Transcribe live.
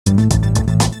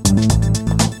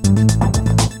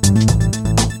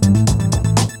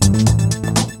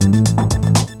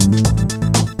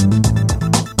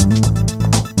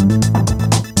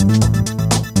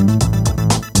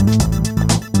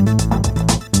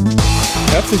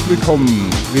herzlich willkommen.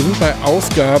 Wir sind bei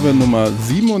Ausgabe Nummer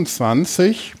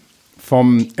 27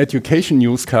 vom Education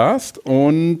NewsCast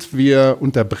und wir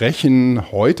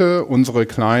unterbrechen heute unsere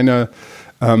kleine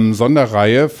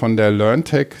Sonderreihe von der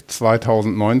LearnTech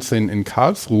 2019 in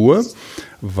Karlsruhe,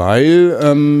 weil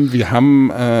wir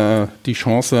haben die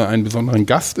Chance, einen besonderen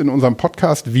Gast in unserem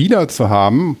Podcast wieder zu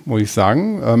haben, muss ich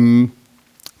sagen.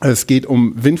 Es geht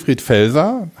um Winfried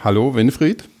Felser. Hallo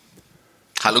Winfried.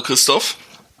 Hallo Christoph.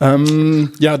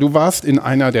 Ja, du warst in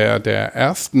einer der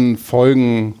ersten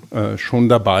Folgen schon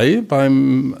dabei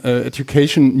beim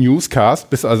Education Newscast,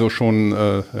 bist also schon so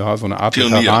eine Art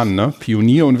Pionier. Veteran, ne?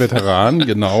 Pionier und Veteran,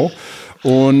 genau.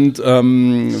 Und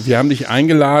wir haben dich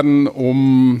eingeladen,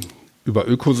 um über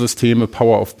Ökosysteme,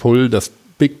 Power of Pull, das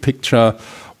Big Picture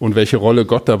und welche Rolle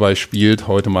Gott dabei spielt,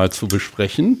 heute mal zu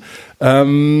besprechen.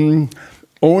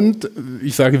 Und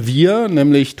ich sage wir,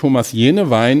 nämlich Thomas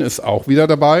Jenewein ist auch wieder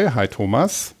dabei. Hi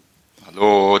Thomas.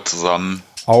 Hallo zusammen.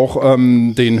 Auch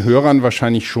den Hörern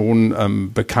wahrscheinlich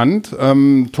schon bekannt.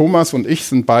 Thomas und ich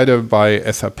sind beide bei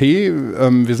SAP.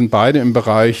 Wir sind beide im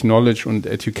Bereich Knowledge und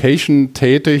Education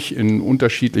tätig in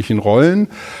unterschiedlichen Rollen.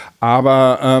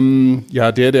 Aber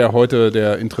der heute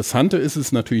der Interessante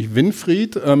ist natürlich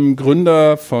Winfried,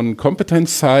 Gründer von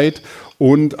Competence Site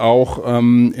und auch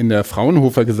in der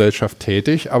Fraunhofer Gesellschaft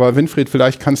tätig. Aber Winfried,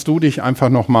 vielleicht kannst du dich einfach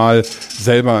nochmal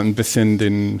selber ein bisschen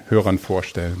den Hörern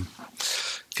vorstellen.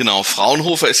 Genau,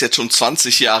 Fraunhofer ist jetzt schon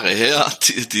 20 Jahre her,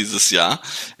 dieses Jahr,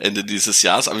 Ende dieses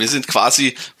Jahres. Aber wir sind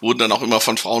wurden dann auch immer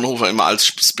von Fraunhofer immer als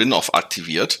Spin-off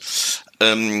aktiviert.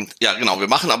 Genau, wir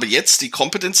machen aber jetzt die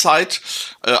Competence Site,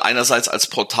 einerseits als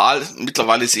Portal,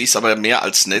 mittlerweile sehe ich es aber mehr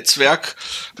als Netzwerk,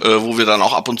 wo wir dann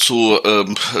auch ab und zu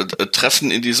Treffen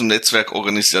in diesem Netzwerk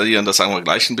organisieren, da sagen wir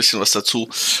gleich ein bisschen was dazu.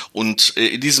 Und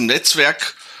in diesem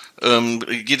Netzwerk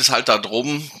geht es halt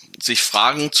darum, sich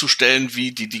Fragen zu stellen,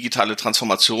 wie die digitale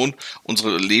Transformation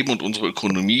unsere Leben und unsere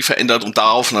Ökonomie verändert und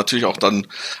darauf natürlich auch dann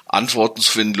Antworten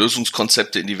zu finden,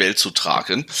 Lösungskonzepte in die Welt zu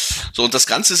tragen. So, und das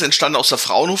Ganze ist entstanden aus der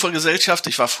Fraunhofer Gesellschaft.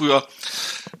 Ich war früher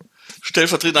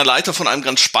stellvertretender Leiter von einem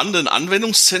ganz spannenden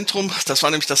Anwendungszentrum. Das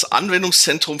war nämlich das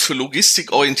Anwendungszentrum für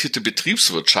logistikorientierte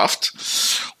Betriebswirtschaft.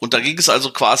 Und da ging es also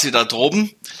quasi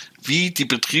darum, wie die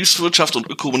Betriebswirtschaft und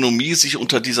Ökonomie sich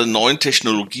unter diesen neuen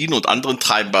Technologien und anderen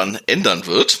Treibern ändern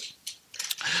wird.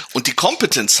 Und die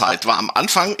Competence Site war am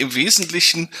Anfang im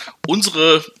Wesentlichen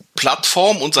unsere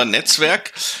Plattform, unser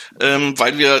Netzwerk,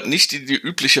 weil wir nicht in die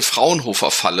übliche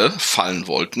Fraunhofer-Falle fallen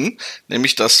wollten,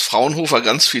 nämlich dass Fraunhofer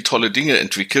ganz viele tolle Dinge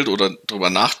entwickelt oder drüber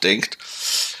nachdenkt,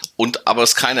 aber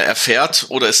es keiner erfährt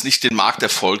oder es nicht den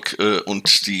Markterfolg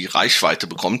und die Reichweite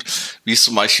bekommt, wie es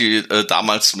zum Beispiel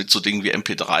damals mit so Dingen wie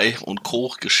MP3 und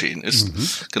Co. geschehen ist. Mhm.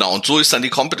 Genau, und so ist dann die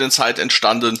Competence Site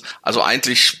entstanden, also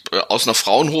eigentlich aus einer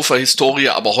Fraunhofer-Historie,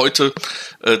 aber heute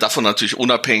davon natürlich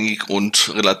unabhängig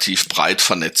und relativ breit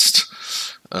vernetzt,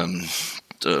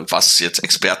 was jetzt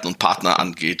Experten und Partner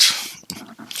angeht.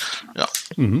 Ja,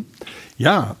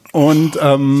 ja und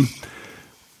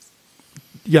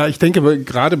ich denke,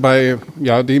 gerade bei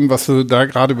dem, was du da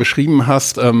gerade beschrieben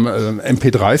hast,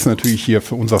 MP3 ist natürlich hier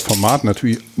für unser Format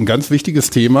natürlich ein ganz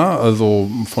wichtiges Thema. Also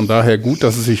von daher gut,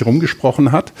 dass es sich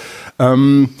rumgesprochen hat.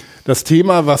 Das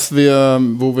Thema,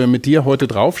 wo wir mit dir heute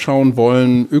draufschauen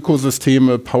wollen,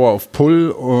 Ökosysteme, Power of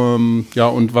Pull,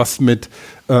 und was mit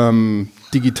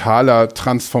digitaler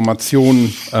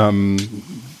Transformation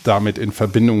damit in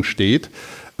Verbindung steht.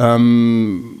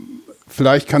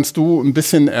 Vielleicht kannst du ein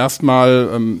bisschen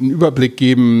erstmal einen Überblick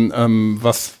geben,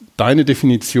 was deine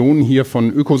Definition hier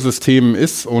von Ökosystemen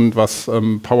ist und was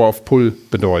Power of Pull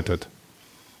bedeutet.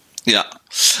 Ja,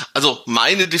 also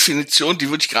meine Definition, die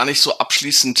würde ich gar nicht so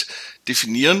abschließend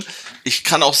definieren. Ich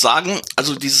kann auch sagen,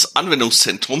 also dieses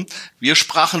Anwendungszentrum, wir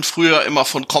sprachen früher immer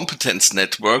von Competence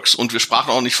Networks und wir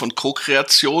sprachen auch nicht von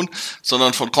Co-Kreation,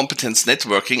 sondern von Competence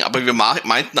Networking, aber wir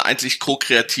meinten eigentlich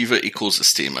ko-kreative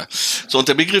Ökosysteme. So, und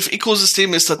der Begriff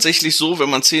Ökosystem ist tatsächlich so, wenn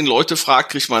man 10 Leute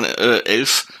fragt, kriegt man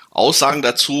 11 Aussagen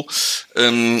dazu.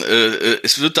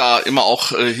 Es wird da immer auch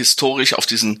historisch auf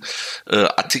diesen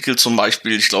Artikel zum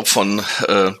Beispiel, ich glaube von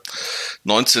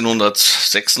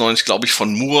 1996, glaube ich,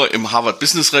 von Moore im Harvard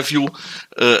Business Review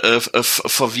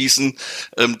verwiesen.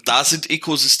 Da sind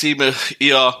Ökosysteme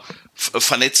eher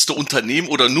vernetzte Unternehmen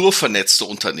oder nur vernetzte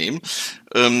Unternehmen.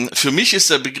 Für mich ist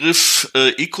der Begriff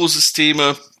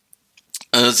Ökosysteme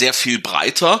sehr viel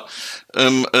breiter,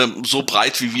 so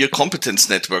breit wie wir Competence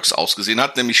Networks ausgesehen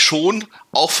hat, nämlich schon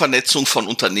auch Vernetzung von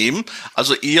Unternehmen,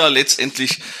 also eher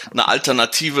letztendlich eine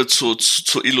Alternative zur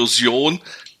Illusion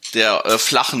der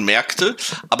flachen Märkte.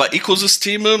 Aber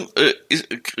Ökosysteme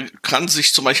kann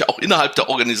sich zum Beispiel auch innerhalb der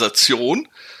Organisation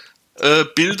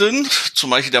bilden. Zum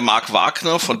Beispiel der Mark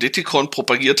Wagner von Deticon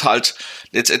propagiert halt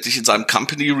letztendlich in seinem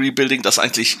Company Rebuilding, dass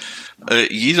eigentlich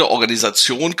jede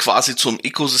Organisation quasi zum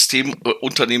Ökosystem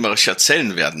unternehmerischer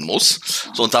Zellen werden muss.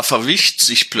 So, und da verwischt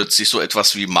sich plötzlich so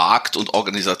etwas wie Markt und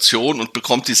Organisation und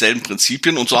bekommt dieselben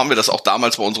Prinzipien. Und so haben wir das auch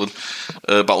damals bei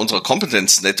unserer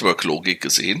Competence Network Logik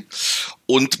gesehen.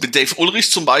 Und mit Dave Ulrich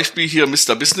zum Beispiel hier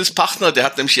Mr. Business Partner, der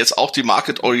hat nämlich jetzt auch die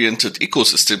Market-Oriented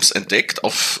Ecosystems entdeckt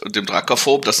auf dem Drucker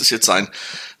Forum. Das ist jetzt sein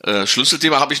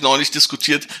Schlüsselthema, habe ich neulich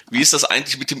diskutiert. Wie ist das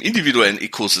eigentlich mit dem individuellen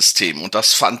Ökosystem? Und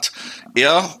das fand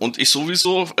er und ich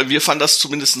sowieso, wir fanden das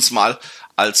zumindest mal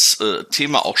als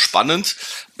Thema auch spannend.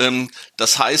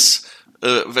 Das heißt,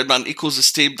 wenn man ein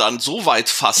Ökosystem dann so weit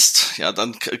fasst, ja,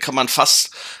 dann kann man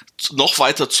fast noch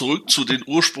weiter zurück zu den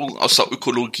Ursprüngen aus der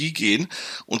Ökologie gehen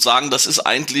und sagen, das ist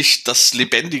eigentlich das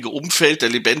lebendige Umfeld, der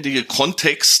lebendige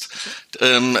Kontext,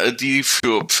 die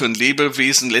für ein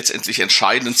Lebewesen letztendlich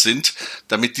entscheidend sind,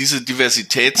 damit diese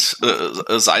Diversität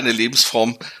seine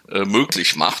Lebensform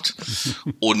möglich macht.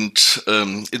 Und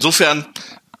insofern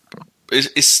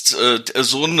ist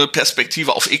so eine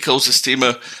Perspektive auf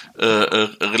Ökosysteme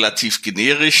relativ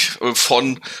generisch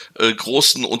von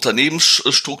großen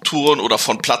Unternehmensstrukturen oder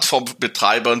von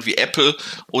Plattformbetreibern wie Apple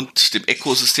und dem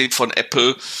Ökosystem von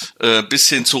Apple bis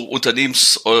hin zu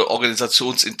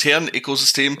unternehmensorganisationsinternen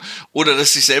Ökosystemen, oder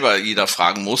dass sich selber jeder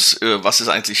fragen muss, was ist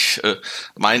eigentlich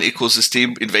mein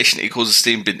Ökosystem, in welchem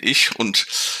Ökosystem bin ich, und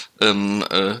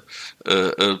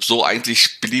so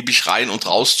eigentlich beliebig rein und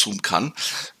rauszoomen kann.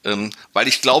 Weil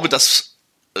ich glaube, das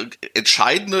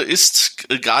Entscheidende ist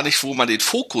gar nicht, wo man den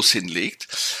Fokus hinlegt,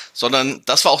 sondern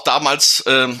das war auch damals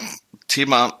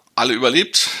Thema alle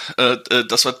überlebt,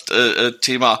 das war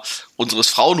Thema unseres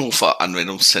Fraunhofer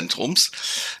Anwendungszentrums.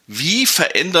 Wie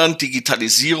verändern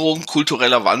Digitalisierung,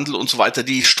 kultureller Wandel und so weiter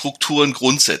die Strukturen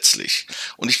grundsätzlich?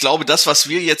 Und ich glaube, das, was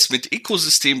wir jetzt mit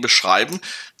Ökosystem beschreiben,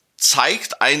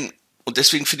 zeigt und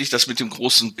deswegen finde ich das mit dem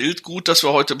großen Bild gut, das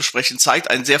wir heute besprechen, zeigt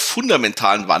einen sehr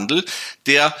fundamentalen Wandel,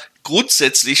 der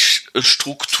grundsätzlich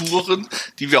Strukturen,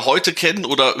 die wir heute kennen,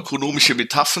 oder ökonomische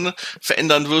Metaphern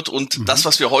verändern wird, und das,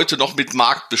 was wir heute noch mit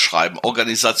Markt beschreiben,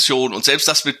 Organisation und selbst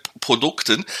das mit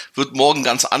Produkten, wird morgen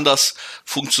ganz anders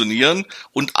funktionieren,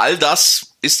 und all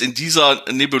das ist in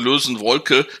dieser nebulösen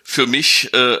Wolke für mich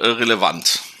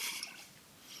relevant.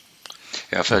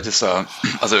 Ja, vielleicht ist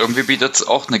also irgendwie bietet es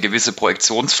auch eine gewisse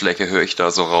Projektionsfläche, höre ich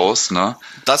da so raus, ne?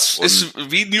 Das ist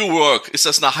wie New Work. Ist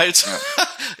das eine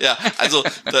Ja, also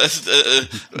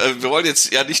wir wollen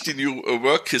jetzt ja nicht die New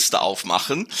Work-Kiste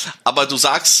aufmachen, aber du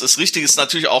sagst, das Richtige ist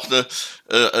natürlich auch eine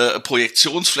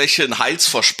Projektionsfläche, ein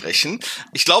Heilsversprechen.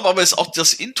 Ich glaube aber, es ist auch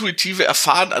das intuitive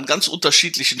Erfahren an ganz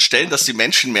unterschiedlichen Stellen, dass die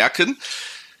Menschen merken,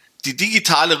 die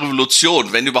digitale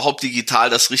Revolution, wenn überhaupt digital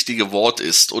das richtige Wort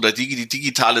ist, oder die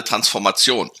digitale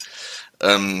Transformation,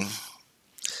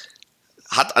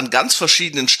 hat an ganz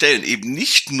verschiedenen Stellen eben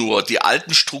nicht nur die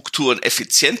alten Strukturen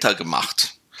effizienter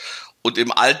gemacht und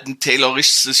im alten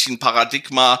tayloristischen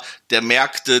Paradigma der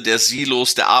Märkte, der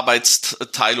Silos, der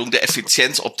Arbeitsteilung, der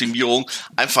Effizienzoptimierung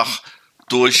einfach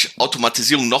durch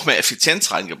Automatisierung noch mehr Effizienz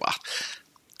reingebracht.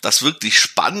 Das wirklich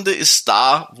Spannende ist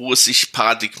da, wo es sich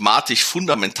paradigmatisch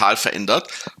fundamental verändert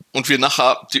und wir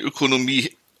nachher die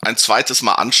Ökonomie ein zweites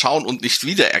Mal anschauen und nicht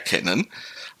wiedererkennen,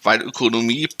 weil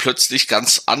Ökonomie plötzlich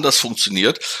ganz anders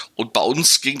funktioniert. Und bei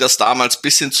uns ging das damals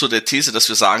bis hin zu der These, dass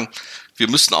wir sagen, wir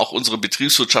müssen auch unsere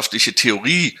betriebswirtschaftliche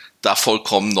Theorie da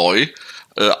vollkommen neu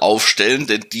aufstellen,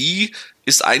 denn die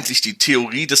ist eigentlich die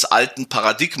Theorie des alten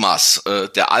Paradigmas,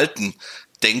 der alten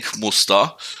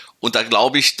Denkmuster. Und da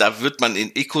glaube ich, da wird man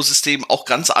in Ökosystemen auch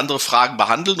ganz andere Fragen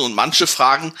behandeln und manche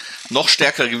Fragen noch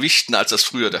stärker gewichten, als das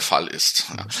früher der Fall ist.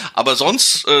 Aber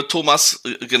sonst, Thomas,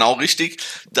 genau richtig,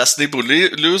 das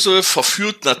Nebulöse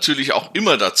verführt natürlich auch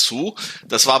immer dazu.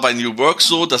 Das war bei New Work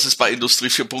so, das ist bei Industrie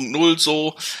 4.0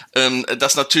 so,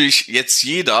 dass natürlich jetzt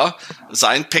jeder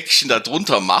sein Päckchen da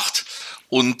drunter macht.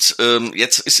 Und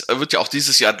jetzt wird ja auch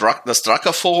dieses Jahr das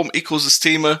Drucker Forum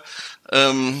Ökosysteme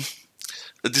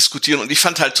diskutieren, und ich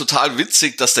fand halt total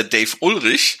witzig, dass der Dave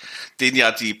Ulrich, den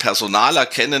ja die Personaler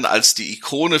kennen als die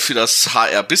Ikone für das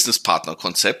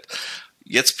HR-Business-Partner-Konzept,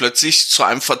 jetzt plötzlich zu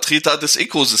einem Vertreter des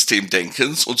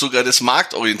Ökosystemdenkens und sogar des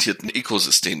marktorientierten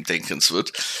Ökosystemdenkens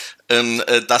wird.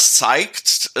 Das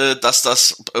zeigt, dass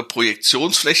das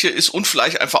Projektionsfläche ist und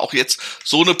vielleicht einfach auch jetzt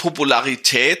so eine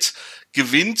Popularität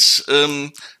gewinnt,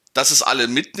 dass es alle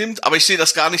mitnimmt, aber ich sehe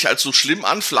das gar nicht als so schlimm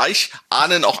an. Vielleicht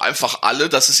ahnen auch einfach alle,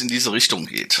 dass es in diese Richtung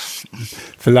geht.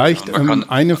 Vielleicht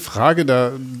eine Frage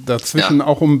dazwischen,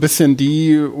 auch um ein bisschen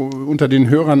die unter den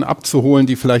Hörern abzuholen,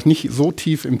 die vielleicht nicht so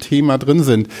tief im Thema drin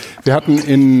sind. Wir hatten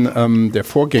in der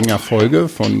Vorgängerfolge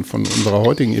von unserer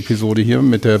heutigen Episode hier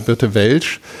mit der Birte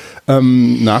Welsch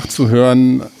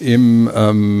nachzuhören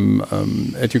im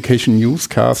Education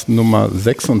Newscast Nummer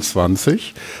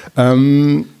 26.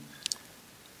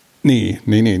 Nee,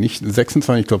 nicht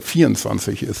 26, ich glaube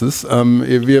 24 ist es.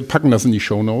 Wir packen das in die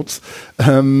Shownotes.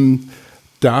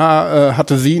 Da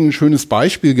hatte sie ein schönes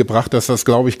Beispiel gebracht, das das,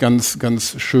 glaube ich, ganz,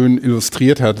 ganz schön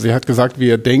illustriert hat. Sie hat gesagt,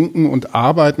 wir denken und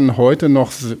arbeiten heute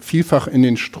noch vielfach in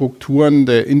den Strukturen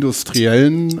des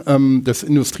industriellen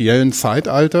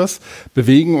Zeitalters,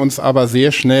 bewegen uns aber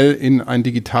sehr schnell in ein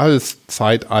digitales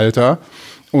Zeitalter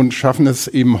und schaffen es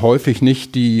eben häufig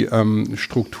nicht, die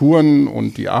Strukturen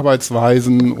und die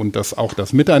Arbeitsweisen und auch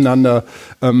das Miteinander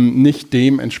nicht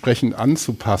dementsprechend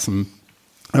anzupassen.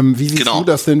 Wie siehst du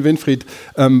das denn, Winfried?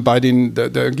 Da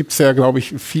gibt's ja, glaube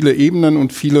ich, viele Ebenen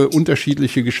und viele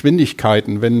unterschiedliche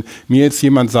Geschwindigkeiten. Wenn mir jetzt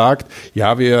jemand sagt,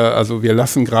 ja, wir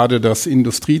lassen gerade das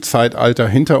Industriezeitalter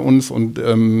hinter uns und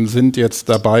sind jetzt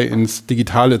dabei, ins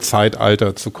digitale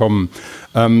Zeitalter zu kommen,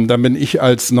 dann bin ich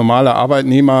als normaler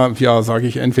Arbeitnehmer, sage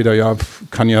ich entweder,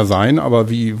 kann ja sein, aber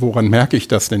woran merke ich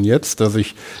das denn jetzt, dass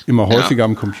ich immer häufiger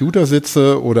am Computer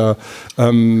sitze oder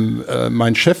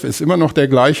mein Chef ist immer noch der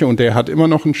gleiche und der hat immer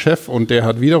noch einen Chef und der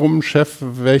hat wiederum einen Chef,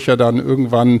 welcher dann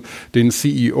irgendwann den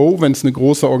CEO, wenn es eine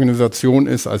große Organisation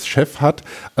ist, als Chef hat.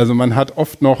 Also man hat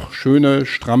oft noch schöne,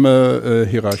 stramme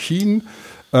Hierarchien,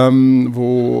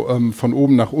 wo von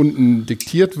oben nach unten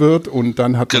diktiert wird und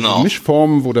dann hat man so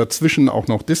Mischformen, wo dazwischen auch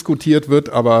noch diskutiert wird,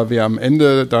 aber wer am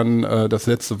Ende dann das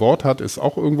letzte Wort hat, ist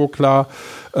auch irgendwo klar.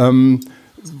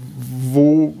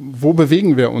 Wo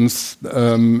bewegen wir uns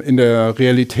in der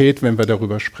Realität, wenn wir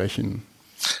darüber sprechen?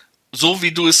 So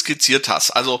wie du es skizziert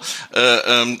hast. Also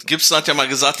Gibson hat ja mal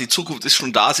gesagt, die Zukunft ist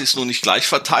schon da, sie ist nur nicht gleich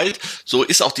verteilt. So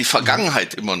ist auch die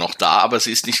Vergangenheit immer noch da, aber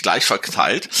sie ist nicht gleich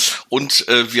verteilt. Und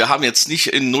wir haben jetzt nicht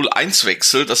in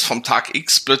 0-1-Wechsel, dass vom Tag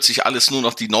X plötzlich alles nur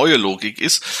noch die neue Logik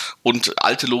ist und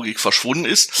alte Logik verschwunden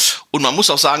ist. Und man muss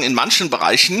auch sagen, in manchen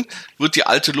Bereichen wird die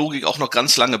alte Logik auch noch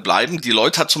ganz lange bleiben. Die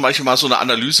Leute hat zum Beispiel mal so eine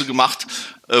Analyse gemacht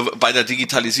bei der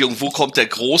Digitalisierung, wo kommt der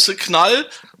große Knall?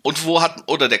 Und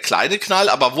oder der kleine Knall,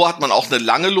 aber wo hat man auch eine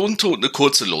lange Lunte und eine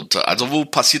kurze Lunte? Also wo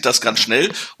passiert das ganz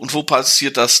schnell und wo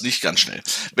passiert das nicht ganz schnell?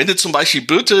 Wenn du zum Beispiel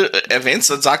Birte erwähnst,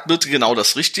 dann sagt Birte genau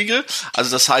das Richtige. Also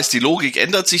das heißt, die Logik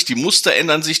ändert sich, die Muster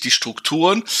ändern sich, die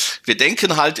Strukturen. Wir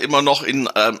denken halt immer noch in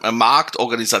Markt,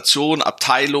 Organisation,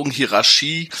 Abteilung,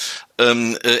 Hierarchie,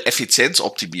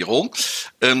 Effizienzoptimierung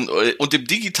und im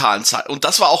digitalen und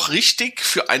das war auch richtig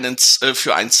für ein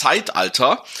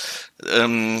Zeitalter.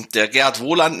 Der Gerhard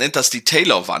Wohland nennt das die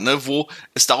Taylor-Wanne, wo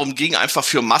es darum ging, einfach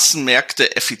für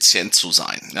Massenmärkte effizient zu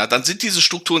sein. Ja, dann sind diese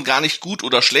Strukturen gar nicht gut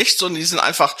oder schlecht, sondern die sind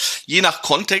einfach je nach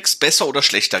Kontext besser oder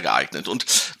schlechter geeignet. Und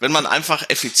wenn man einfach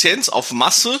Effizienz auf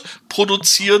Masse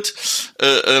produziert,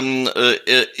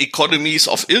 Economies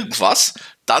auf irgendwas,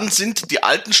 dann sind die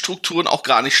alten Strukturen auch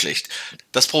gar nicht schlecht.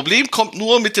 Das Problem kommt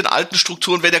nur mit den alten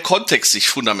Strukturen, wenn der Kontext sich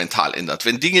fundamental ändert,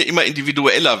 wenn Dinge immer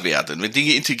individueller werden, wenn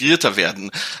Dinge integrierter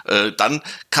werden, dann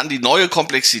kann die neue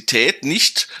Komplexität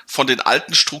nicht von den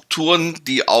alten Strukturen,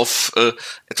 die auf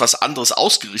etwas anderes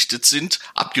ausgerichtet sind,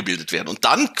 abgebildet werden. Und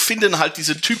dann finden halt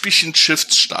diese typischen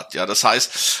Shifts statt. Ja, das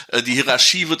heißt, die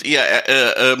Hierarchie wird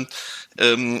eher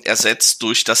ersetzt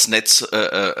durch das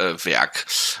Netzwerk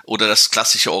oder das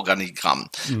klassische Organigramm.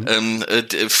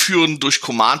 Führen durch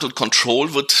Command und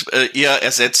Control wird eher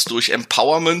ersetzt durch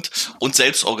Empowerment und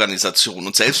Selbstorganisation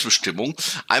und Selbstbestimmung,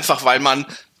 einfach weil man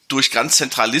durch ganz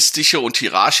zentralistische und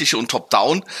hierarchische und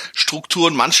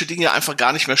Top-Down-Strukturen manche Dinge einfach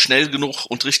gar nicht mehr schnell genug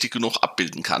und richtig genug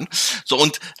abbilden kann. So,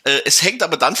 und es hängt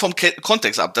aber dann vom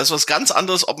Kontext ab. Das ist was ganz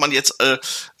anderes, ob man jetzt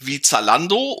wie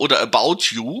Zalando oder About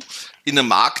You in einem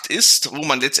Markt ist, wo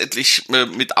man letztendlich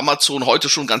mit Amazon heute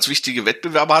schon ganz wichtige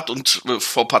Wettbewerber hat und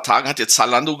vor ein paar Tagen hat jetzt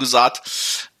Zalando gesagt,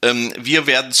 wir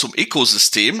werden zum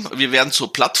Ökosystem, wir werden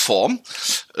zur Plattform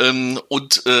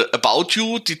und About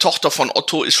You, die Tochter von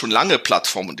Otto, ist schon lange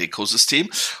Plattform und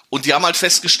Ökosystem und die haben halt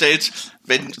festgestellt,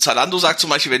 wenn Zalando sagt zum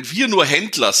Beispiel, wenn wir nur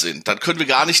Händler sind, dann können wir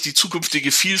gar nicht die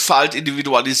zukünftige Vielfalt,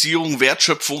 Individualisierung,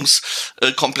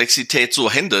 Wertschöpfungskomplexität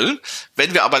so handeln.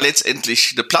 Wenn wir aber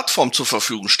letztendlich eine Plattform zur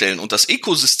Verfügung stellen und das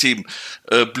Ökosystem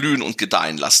blühen und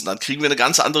gedeihen lassen, dann kriegen wir eine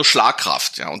ganz andere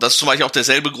Schlagkraft. Ja, und das ist zum Beispiel auch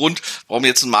derselbe Grund, warum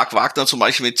jetzt ein Mark Wagner zum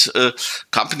Beispiel mit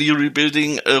Company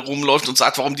Rebuilding rumläuft und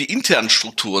sagt, warum die internen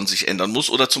Strukturen sich ändern muss.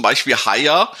 Oder zum Beispiel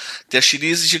Haier, der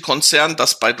chinesische Konzern,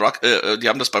 die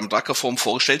haben das beim Drucker Forum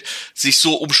vorgestellt, sich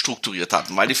so umstrukturiert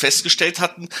hatten, weil die festgestellt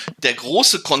hatten, der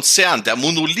große Konzern, der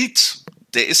Monolith,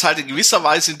 der ist halt in gewisser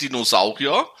Weise ein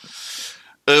Dinosaurier,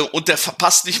 und der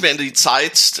passt nicht mehr in die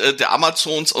Zeit der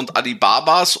Amazons und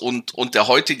Alibabas und der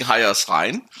heutigen Haiers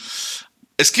rein.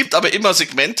 Es gibt aber immer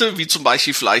Segmente, wie zum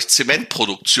Beispiel vielleicht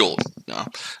Zementproduktion, ja,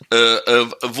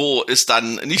 wo es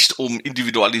dann nicht um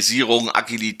Individualisierung,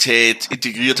 Agilität,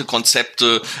 integrierte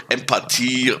Konzepte,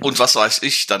 Empathie und was weiß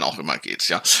ich dann auch immer geht.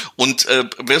 Ja. Und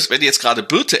wenn du jetzt gerade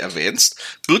Birte erwähnst,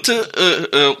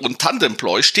 Birte und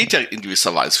Tandemploy steht ja in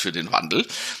gewisser Weise für den Wandel.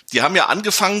 Die haben ja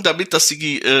angefangen damit, dass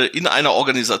sie in einer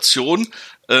Organisation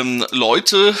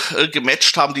Leute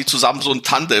gematcht haben, die zusammen so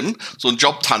ein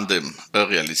Job-Tandem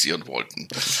realisieren wollten.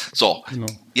 So, genau.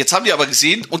 Jetzt haben die aber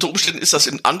gesehen, unter Umständen ist das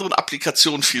in anderen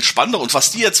Applikationen viel spannender. Und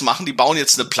was die jetzt machen, die bauen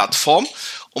jetzt eine Plattform,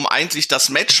 um eigentlich das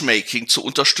Matchmaking zu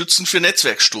unterstützen für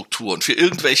Netzwerkstrukturen, für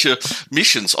irgendwelche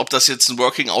Missions, ob das jetzt ein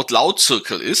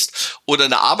Working-Out-Loud-Circle ist oder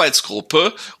eine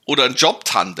Arbeitsgruppe oder ein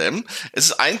Job-Tandem. Es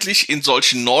ist eigentlich in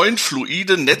solchen neuen,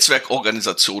 fluiden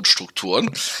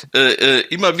Netzwerkorganisationsstrukturen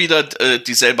immer wieder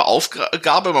dieselbe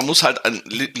Aufgabe. Man muss halt ein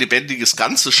lebendiges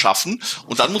Ganzes schaffen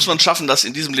und dann muss man schaffen, dass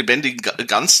in diesem lebendigen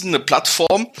Ganzen eine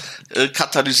Plattform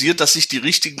katalysiert, dass sich die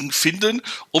Richtigen finden,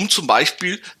 um zum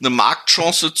Beispiel eine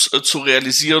Marktchance zu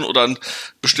realisieren oder ein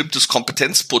bestimmtes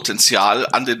Kompetenzpotenzial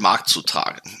an den Markt zu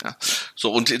tragen. Ja.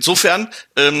 So, und insofern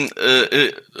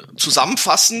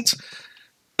zusammenfassend,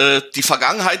 die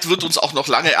Vergangenheit wird uns auch noch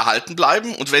lange erhalten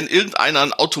bleiben und wenn irgendeiner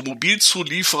ein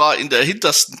Automobilzulieferer in der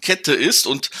hintersten Kette ist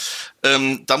und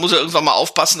da muss er irgendwann mal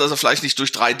aufpassen, dass er vielleicht nicht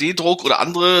durch 3D-Druck oder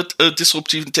andere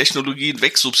disruptiven Technologien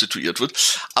wegsubstituiert wird.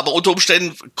 Aber unter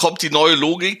Umständen kommt die neue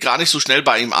Logik gar nicht so schnell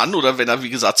bei ihm an oder wenn er,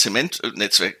 wie gesagt,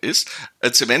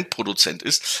 Zementproduzent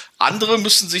ist. Andere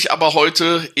müssen sich aber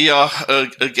heute eher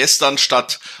gestern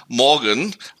statt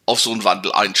morgen auf so einen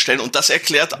Wandel einstellen. Und das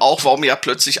erklärt auch, warum ja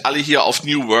plötzlich alle hier auf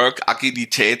New Work,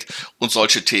 Agilität und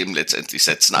solche Themen letztendlich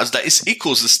setzen. Also da ist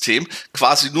Ökosystem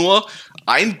quasi nur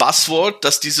ein Buzzword,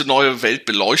 das diese neue Welt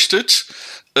beleuchtet.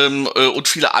 Und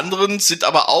viele anderen sind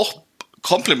aber auch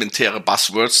komplementäre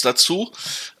Buzzwords dazu,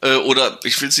 oder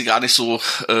ich will sie gar nicht so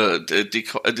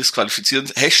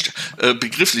disqualifizieren,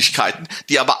 Begrifflichkeiten,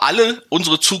 die aber alle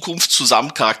unsere Zukunft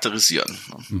zusammen charakterisieren.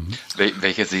 Mhm.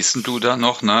 Welche siehst du da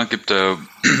noch? Ne? Gibt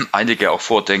einige auch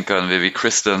Vordenker wie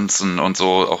Christensen und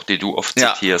so, auch die du oft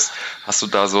zitierst. Ja. Hast du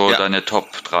da so deine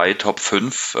Top 3, Top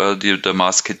 5, die du da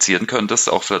mal skizzieren könntest,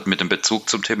 auch vielleicht mit dem Bezug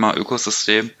zum Thema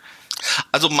Ökosystem?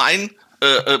 Also mein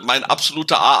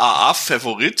absoluter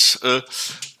AAA-Favorit,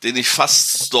 den ich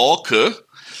fast stalke,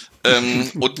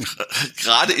 und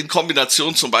gerade in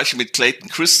Kombination zum Beispiel mit Clayton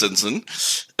Christensen,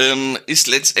 ist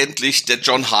letztendlich der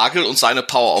John Hagel und seine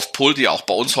Power of Pull, die auch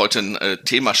bei uns heute ein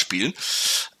Thema spielen.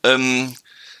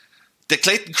 Der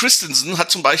Clayton Christensen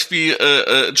hat zum Beispiel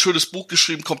ein schönes Buch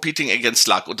geschrieben, Competing Against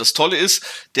Luck. Und das Tolle ist,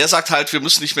 der sagt halt, wir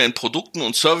müssen nicht mehr in Produkten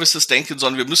und Services denken,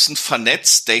 sondern wir müssen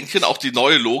vernetzt denken. Auch die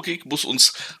neue Logik muss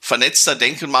uns vernetzter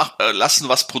denken lassen,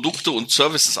 was Produkte und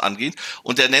Services angeht.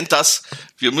 Und er nennt das,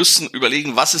 wir müssen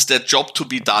überlegen, was ist der Job to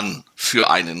be done für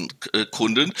einen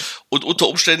Kunden. Und unter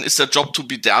Umständen ist der Job to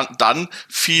be done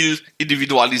viel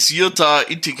individualisierter,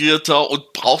 integrierter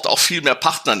und braucht auch viel mehr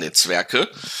Partnernetzwerke,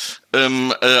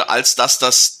 als dass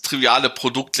das triviale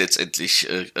Produkt letztendlich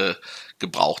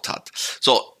gebraucht hat.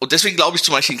 So, und deswegen glaube ich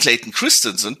zum Beispiel Clayton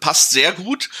Christensen passt sehr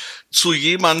gut zu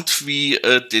jemand wie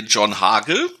den John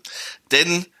Hagel,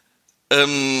 denn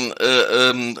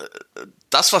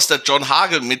das, was der John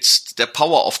Hagel mit der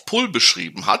Power of Pull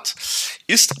beschrieben hat,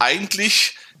 ist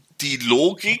eigentlich die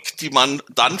Logik, die man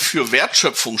dann für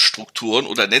Wertschöpfungsstrukturen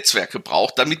oder Netzwerke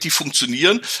braucht, damit die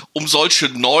funktionieren, um solche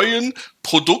neuen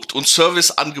Produkt- und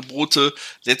Serviceangebote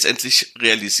letztendlich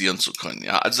realisieren zu können.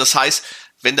 Ja, also das heißt,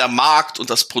 wenn der Markt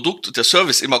und das Produkt und der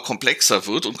Service immer komplexer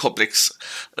wird und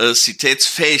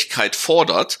Komplexitätsfähigkeit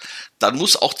fordert, dann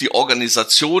muss auch die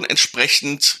Organisation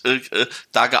entsprechend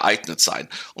da geeignet sein.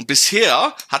 Und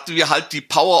bisher hatten wir halt die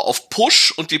Power of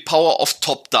Push und die Power of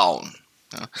Top-Down.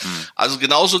 Ja. Also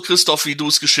genauso, Christoph, wie du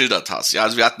es geschildert hast. Ja,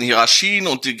 also wir hatten Hierarchien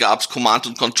und die gab es Command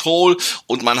und Control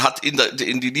und man hat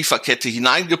in die Lieferkette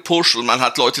hineingepusht und man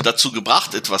hat Leute dazu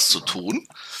gebracht, etwas zu tun.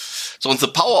 So, und The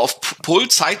Power of Pull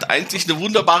zeigt eigentlich eine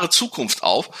wunderbare Zukunft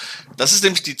auf. Das ist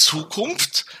nämlich die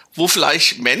Zukunft, wo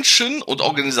vielleicht Menschen und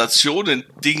Organisationen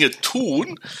Dinge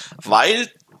tun,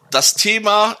 weil das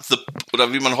Thema,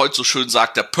 oder wie man heute so schön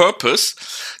sagt, der Purpose,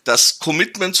 das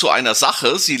Commitment zu einer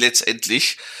Sache, sie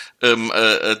letztendlich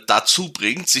dazu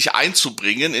bringt, sich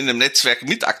einzubringen, in einem Netzwerk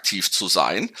mit aktiv zu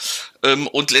sein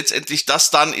und letztendlich das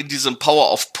dann in diesem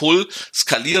Power of Pull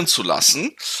skalieren zu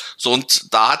lassen. So,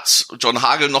 und da hat John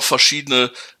Hagel noch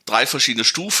drei verschiedene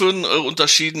Stufen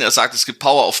unterschieden. Er sagt, es gibt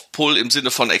Power of Pull im Sinne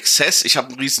von Access. Ich habe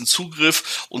einen riesen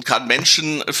Zugriff und kann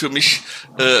Menschen für mich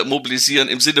mobilisieren.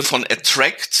 Im Sinne von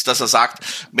Attract, dass er sagt,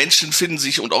 Menschen finden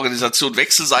sich und Organisationen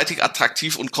wechselseitig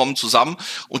attraktiv und kommen zusammen.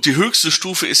 Und die höchste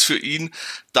Stufe ist für ihn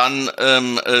dann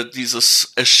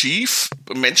dieses Achieve.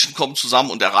 Menschen kommen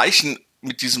zusammen und erreichen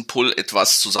mit diesem Pull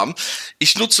etwas zusammen.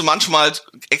 Ich nutze manchmal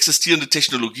existierende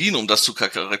Technologien, um das zu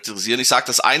charakterisieren. Ich sage,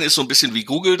 das eine ist so ein bisschen wie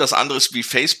Google, das andere ist wie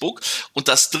Facebook. Und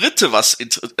das dritte, was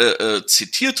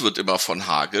zitiert wird immer von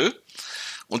Hagel,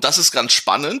 und das ist ganz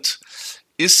spannend,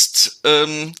 ist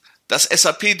das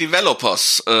SAP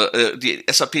Developers, die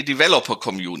SAP Developer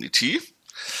Community,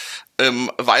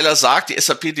 weil er sagt, die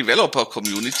SAP Developer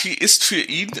Community ist für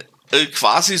ihn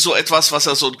quasi so etwas, was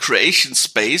er so ein Creation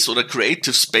Space oder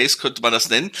Creative Space könnte man das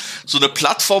nennen, so eine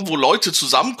Plattform, wo Leute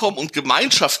zusammenkommen und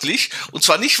gemeinschaftlich, und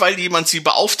zwar nicht, weil jemand sie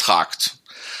beauftragt,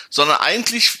 sondern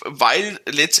eigentlich, weil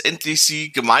letztendlich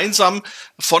sie gemeinsam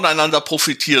voneinander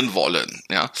profitieren wollen,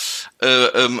 ja,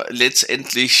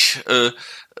 letztendlich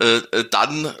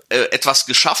dann etwas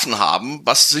geschaffen haben,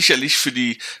 was sicherlich für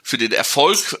den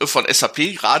Erfolg von SAP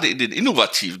gerade in den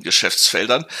innovativen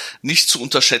Geschäftsfeldern nicht zu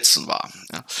unterschätzen war.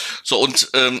 Ja. So,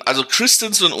 und also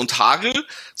Christensen und Hagel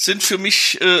sind für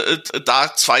mich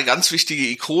da zwei ganz wichtige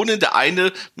Ikonen. Der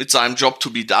eine mit seinem Job to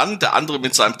be done, der andere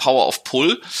mit seinem Power of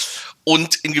Pull.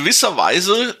 Und in gewisser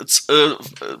Weise,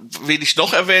 wen ich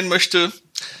noch erwähnen möchte,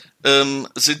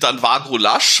 sind dann Vagro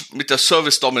Lasch mit der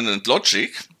Service Dominant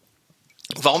Logic.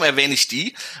 Warum erwähne ich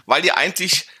die? Weil die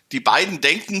eigentlich die beiden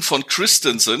Denken von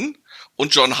Christensen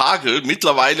und John Hagel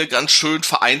mittlerweile ganz schön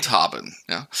vereint haben.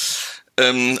 Ja.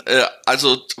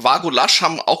 Also Vagro Lasch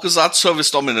haben auch gesagt,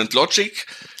 Service Dominant Logic,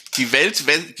 die Welt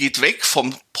geht weg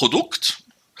vom Produkt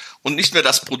und nicht mehr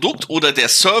das Produkt oder der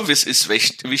Service ist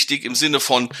wichtig im Sinne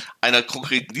von einer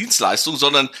konkreten Dienstleistung,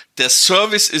 sondern der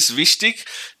Service ist wichtig,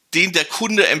 den der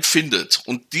Kunde empfindet.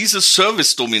 Und diese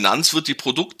Service-Dominanz wird die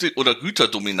Produkte- oder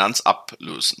Güterdominanz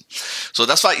ablösen. So,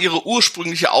 das war ihre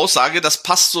ursprüngliche Aussage. Das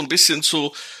passt so ein bisschen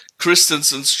zu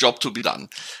Christensens Job to be done.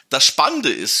 Das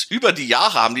Spannende ist, über die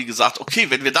Jahre haben die gesagt, okay,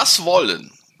 wenn wir das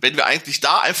wollen, wenn wir eigentlich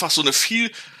da einfach so eine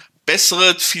viel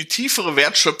bessere, viel tiefere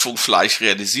Wertschöpfung vielleicht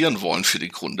realisieren wollen für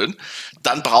den Kunden,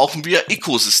 dann brauchen wir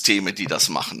Ökosysteme, die das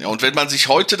machen. Ja, und wenn man sich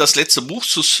heute das letzte Buch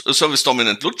zu Service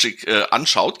Dominant Logic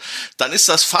anschaut, dann ist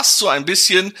das fast so ein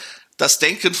bisschen das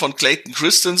Denken von Clayton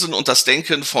Christensen und das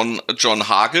Denken von John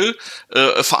Hagel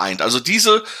vereint. Also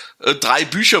diese drei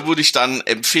Bücher würde ich dann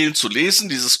empfehlen zu lesen,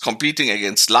 dieses Competing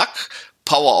Against Luck,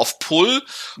 Power of Pull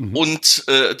und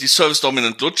die Service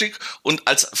Dominant Logic. Und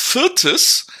als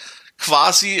viertes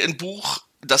quasi ein Buch,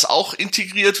 das auch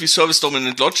integriert wie Service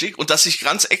Dominant Logic und das sich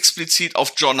ganz explizit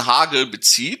auf John Hagel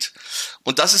bezieht.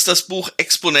 Und das ist das Buch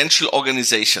Exponential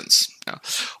Organizations. Ja.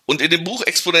 Und in dem Buch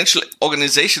Exponential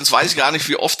Organizations weiß ich gar nicht,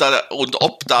 wie oft da und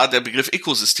ob da der Begriff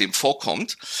Ökosystem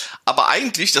vorkommt. Aber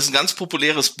eigentlich, das ist ein ganz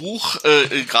populäres Buch,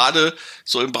 gerade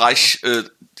so im Bereich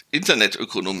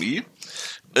Internetökonomie.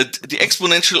 Die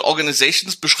Exponential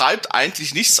Organizations beschreibt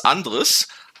eigentlich nichts anderes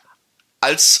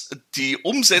als die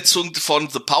Umsetzung von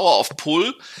The Power of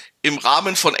Pull im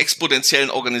Rahmen von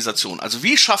exponentiellen Organisationen. Also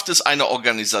wie schafft es eine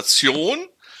Organisation,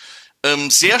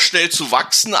 sehr schnell zu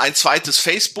wachsen, ein zweites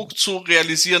Facebook zu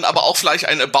realisieren, aber auch vielleicht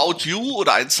ein About You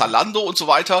oder ein Zalando und so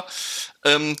weiter.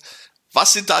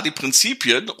 Was sind da die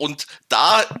Prinzipien? Und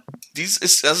das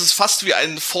ist fast wie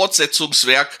ein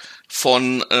Fortsetzungswerk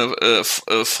von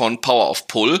Power of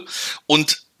Pull.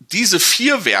 Und diese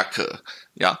 4 Werke,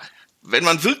 ja, wenn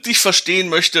man wirklich verstehen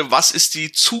möchte, was ist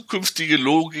die zukünftige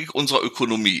Logik unserer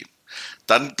Ökonomie,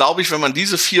 dann glaube ich, wenn man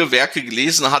diese 4 Werke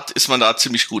gelesen hat, ist man da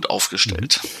ziemlich gut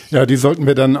aufgestellt. Ja, die sollten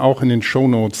wir dann auch in den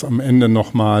Shownotes am Ende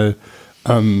nochmal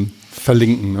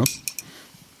verlinken, ne?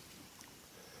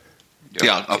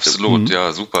 Ja, absolut.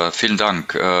 Ja, super. Vielen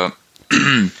Dank.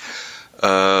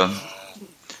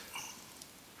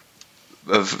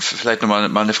 Vielleicht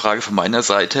nochmal eine Frage von meiner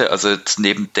Seite. Also jetzt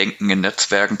neben Denken in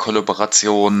Netzwerken,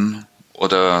 Kollaboration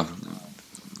oder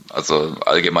also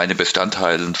allgemeine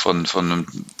Bestandteile von einem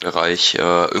Bereich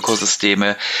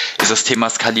Ökosysteme, ist das Thema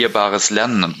skalierbares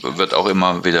Lernen, wird auch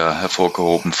immer wieder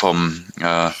hervorgehoben vom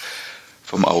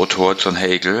vom Autor John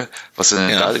Hagel. Was sind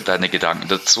denn deine Gedanken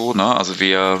dazu? Ne? Also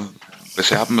wir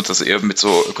haben uns das eher mit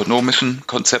so ökonomischen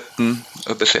Konzepten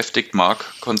beschäftigt,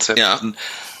 Marktkonzepten.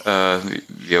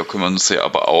 Wir kümmern uns ja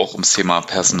aber auch ums Thema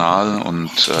Personal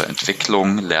und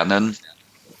Entwicklung, Lernen.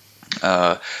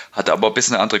 Hat aber ein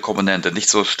bisschen eine andere Komponente, nicht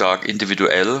so stark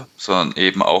individuell, sondern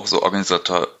eben auch so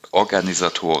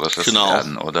organisatorisches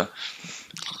Lernen, oder?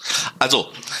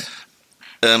 Also,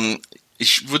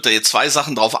 ich würde da jetzt 2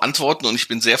 Sachen drauf antworten und ich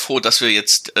bin sehr froh, dass wir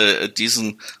jetzt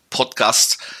diesen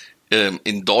Podcast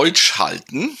in Deutsch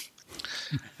halten.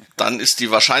 Dann ist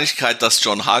die Wahrscheinlichkeit, dass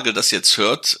John Hagel das jetzt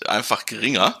hört, einfach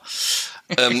geringer.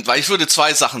 Weil ich würde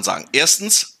 2 Sachen sagen.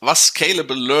 Erstens, was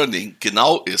Scalable Learning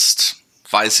genau ist,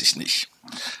 weiß ich nicht.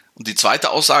 Und die zweite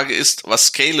Aussage ist, was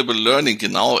Scalable Learning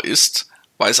genau ist,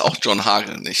 weiß auch John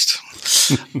Hagel nicht.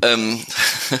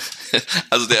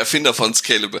 Also der Erfinder von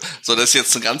Scalable. So, das ist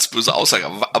jetzt eine ganz böse Aussage.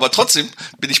 Aber trotzdem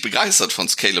bin ich begeistert von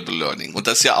Scalable Learning. Und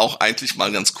das ist ja auch eigentlich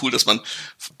mal ganz cool, dass man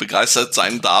begeistert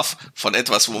sein darf von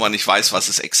etwas, wo man nicht weiß, was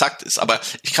es exakt ist. Aber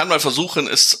ich kann mal versuchen,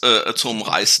 es zu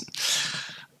umreißen.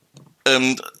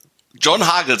 John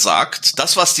Hagel sagt,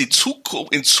 das, was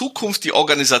in Zukunft die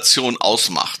Organisation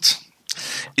ausmacht,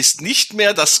 ist nicht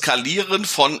mehr das Skalieren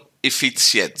von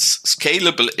Effizienz.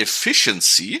 Scalable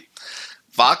Efficiency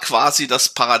war quasi das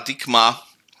Paradigma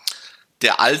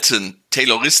der alten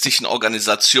tayloristischen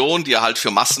Organisation, die halt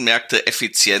für Massenmärkte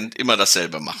effizient immer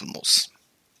dasselbe machen muss.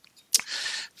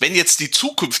 Wenn jetzt die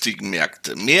zukünftigen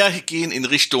Märkte mehr gehen in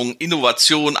Richtung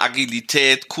Innovation,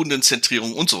 Agilität,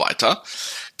 Kundenzentrierung und so weiter,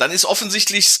 dann ist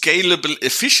offensichtlich Scalable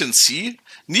Efficiency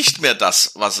nicht mehr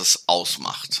das, was es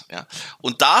ausmacht. Ja.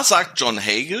 Und da sagt John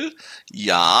Hagel,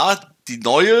 ja,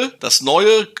 das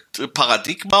neue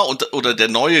Paradigma oder der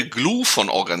neue Glue von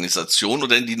Organisation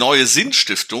oder die neue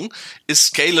Sinnstiftung ist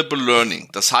Scalable Learning.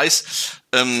 Das heißt,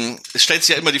 es stellt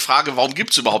sich ja immer die Frage, warum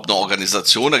gibt es überhaupt eine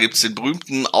Organisation? Da gibt es den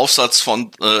berühmten Aufsatz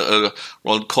von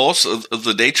Ron Coase,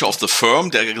 The Nature of the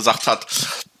Firm, der gesagt hat,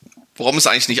 warum ist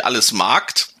eigentlich nicht alles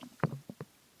Markt?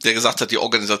 Der gesagt hat, die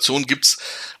Organisation gibt's,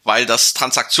 weil das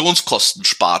Transaktionskosten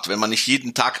spart, wenn man nicht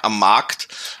jeden Tag am Markt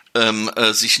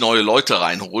sich neue Leute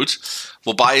reinholt.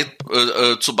 Wobei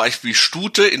zum Beispiel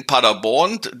Stute in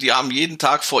Paderborn, die haben jeden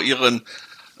Tag vor ihren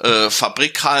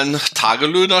Fabrikhallen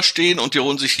Tagelöhner stehen und die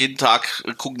holen sich jeden Tag,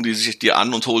 gucken die sich die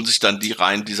an und holen sich dann die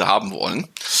rein, die sie haben wollen.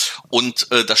 Und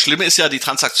das Schlimme ist ja, die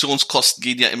Transaktionskosten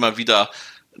gehen ja immer wieder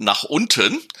nach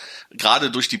unten, gerade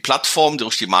durch die Plattform,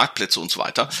 durch die Marktplätze und so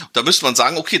weiter. Da müsste man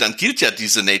sagen, okay, dann gilt ja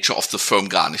diese Nature of the Firm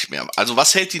gar nicht mehr. Also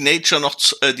was hält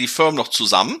die Firm noch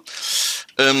zusammen,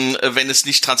 wenn es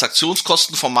nicht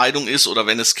Transaktionskostenvermeidung ist oder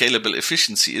wenn es Scalable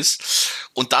Efficiency ist?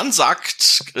 Und dann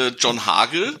sagt John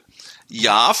Hagel,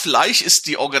 ja, vielleicht ist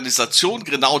die Organisation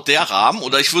genau der Rahmen,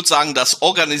 oder ich würde sagen, das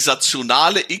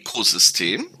organisationale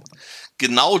Ökosystem,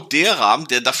 genau der Rahmen,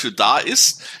 der dafür da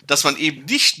ist, dass man eben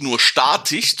nicht nur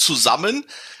statisch zusammen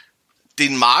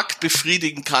den Markt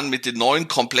befriedigen kann mit den neuen,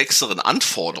 komplexeren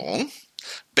Anforderungen,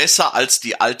 besser als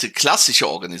die alte klassische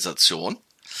Organisation,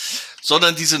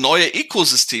 sondern diese neue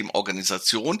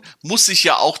Ökosystemorganisation muss sich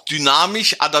ja auch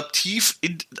dynamisch, adaptiv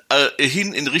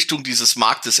hin in Richtung dieses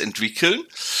Marktes entwickeln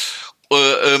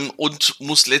und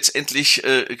muss letztendlich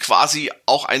quasi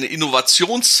auch eine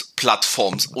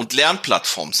Innovationsplattform und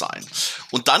Lernplattform sein.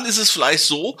 Und dann ist es vielleicht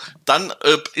so, dann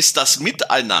ist das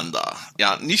Miteinander,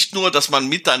 ja, nicht nur, dass man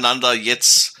miteinander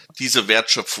jetzt diese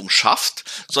Wertschöpfung schafft,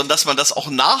 sondern dass man das auch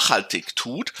nachhaltig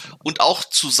tut und auch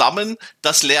zusammen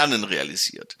das Lernen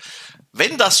realisiert.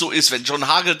 Wenn das so ist, wenn John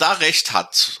Hagel da recht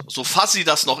hat, so fuzzy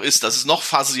das noch ist, das ist noch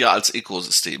fuzzier als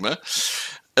Ökosysteme,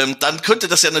 dann könnte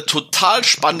das ja eine total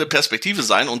spannende Perspektive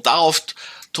sein und darauf,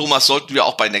 Thomas, sollten wir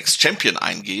auch bei Next Champion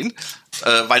eingehen,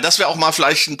 weil das wäre auch mal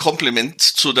vielleicht ein Kompliment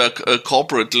zu der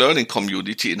Corporate Learning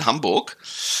Community in Hamburg,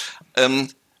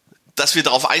 dass wir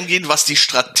darauf eingehen, was die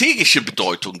strategische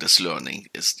Bedeutung des Learning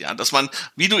ist, ja, dass man,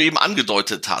 wie du eben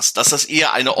angedeutet hast, dass das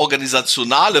eher eine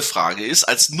organisationale Frage ist,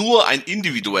 als nur ein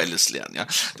individuelles Lernen, ja,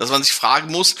 dass man sich fragen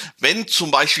muss, wenn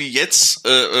zum Beispiel jetzt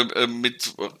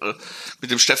mit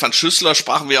dem Stefan Schüssler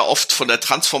sprachen wir ja oft von der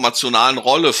transformationalen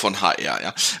Rolle von HR,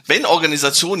 ja, wenn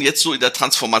Organisationen jetzt so in der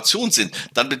Transformation sind,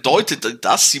 dann bedeutet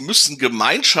das, sie müssen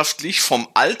gemeinschaftlich vom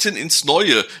Alten ins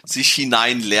Neue sich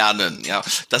hinein lernen, ja,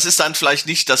 das ist dann vielleicht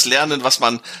nicht das Lernen lernen, was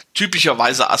man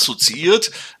typischerweise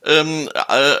assoziiert,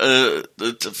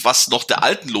 was noch der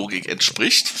alten Logik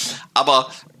entspricht.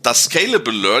 Aber das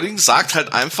Scalable Learning sagt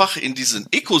halt einfach, in diesen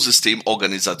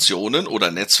Ökosystemorganisationen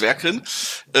oder Netzwerken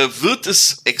wird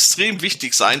es extrem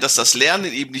wichtig sein, dass das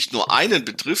Lernen eben nicht nur einen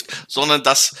betrifft, sondern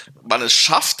dass man es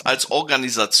schafft, als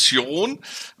Organisation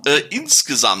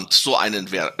insgesamt so einen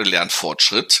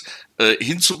Lernfortschritt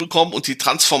hinzubekommen und die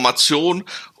Transformation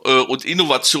und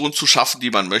Innovation zu schaffen,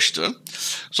 die man möchte.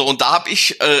 So, und da habe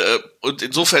ich, und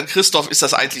insofern, Christoph, ist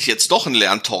das eigentlich jetzt doch ein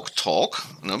Lerntalk-Talk,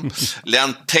 ne?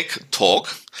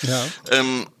 Lern-Tech-Talk. Ja.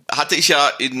 Hatte ich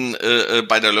ja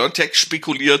bei der LearnTech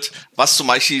spekuliert, was zum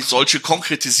Beispiel solche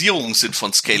Konkretisierungen sind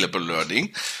von Scalable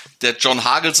Learning. Der John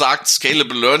Hagel sagt,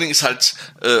 Scalable Learning ist halt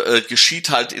geschieht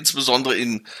halt insbesondere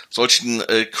in solchen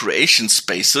Creation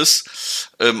Spaces,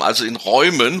 also in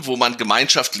Räumen, wo man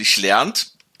gemeinschaftlich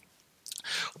lernt.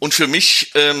 Und für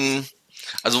mich,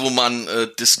 also wo man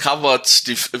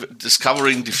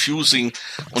Discovering, Diffusing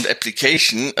und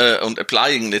Application und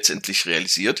Applying letztendlich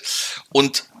realisiert.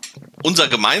 Und unser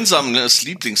gemeinsames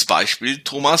Lieblingsbeispiel,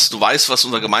 Thomas, du weißt, was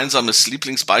unser gemeinsames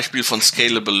Lieblingsbeispiel von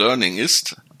Scalable Learning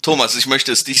ist? Thomas, ich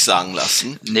möchte es dich sagen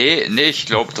lassen. Nee, ich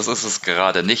glaube, das ist es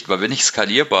gerade nicht, weil wenn ich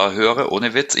skalierbar höre,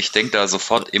 ohne Witz, ich denke da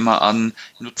sofort immer an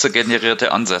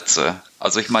nutzergenerierte Ansätze.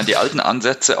 Also ich meine, die alten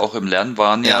Ansätze auch im Lernen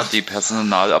waren ja, die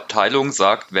Personalabteilung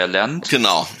sagt, wer lernt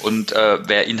und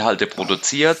wer Inhalte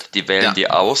produziert, die wählen die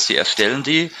aus, die erstellen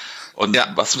die. Und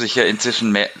was sich ja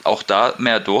inzwischen auch da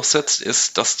mehr durchsetzt,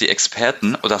 ist, dass die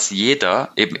Experten oder dass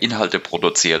jeder eben Inhalte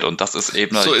produziert. Und das ist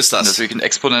eben natürlich ein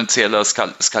exponentieller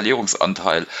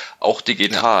Skalierungsanteil, auch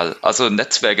digital. Ja. Also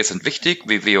Netzwerke sind wichtig,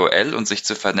 wie WOL und sich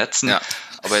zu vernetzen. Ja.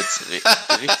 Aber jetzt die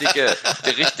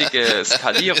richtige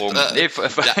Skalierung.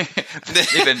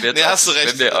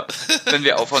 Wenn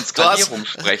wir auch von Skalierung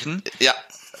sprechen. Ja.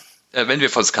 Wenn wir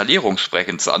von Skalierung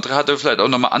sprechen, das andere hatte vielleicht auch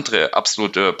nochmal andere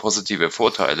absolute positive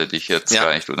Vorteile, die ich jetzt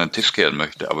gar nicht unter den Tisch kehren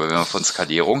möchte. Aber wenn wir von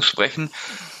Skalierung sprechen,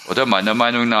 oder meiner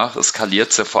Meinung nach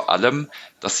skaliert es ja vor allem,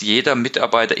 dass jeder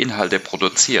Mitarbeiter Inhalte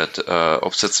produziert.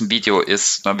 Ob es jetzt ein Video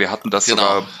ist, wir hatten das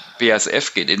sogar,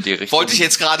 BASF geht in die Richtung. Wollte ich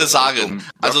jetzt gerade sagen.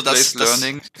 Also das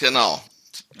Learning. Genau.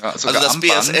 Ja, also das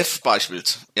BASF-Beispiel.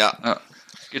 Ja,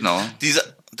 genau.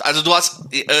 Also du hast...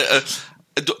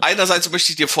 einerseits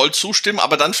möchte ich dir voll zustimmen,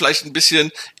 aber dann vielleicht ein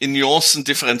bisschen in Nuancen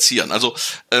differenzieren. Also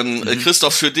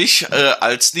Christoph, für dich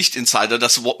als Nicht-Insider,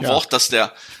 das Wort, das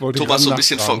der Thomas so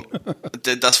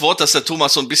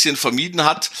ein bisschen vermieden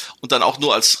hat und dann auch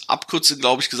nur als Abkürzung,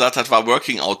 glaube ich, gesagt hat, war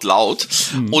Working Out Loud.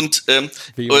 Und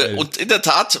in der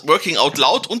Tat, Working Out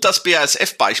Loud und das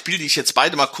BASF-Beispiel, die ich jetzt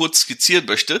beide mal kurz skizzieren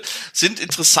möchte, sind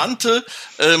interessante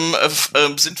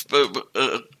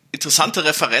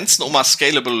Referenzen, um mal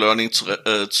Scalable Learning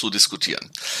zu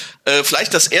diskutieren.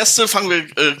 Vielleicht das erste, fangen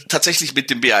wir tatsächlich mit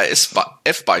dem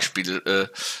BASF-Beispiel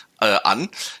an.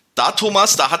 Da,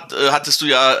 Thomas, hattet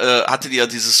ihr ja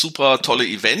dieses super tolle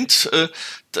Event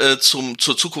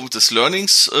zur Zukunft des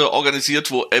Learnings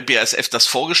organisiert, wo BASF das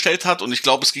vorgestellt hat, und ich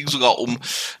glaube, es ging sogar um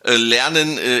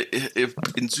Lernen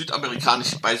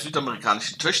bei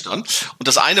südamerikanischen Töchtern. Und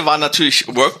das eine war natürlich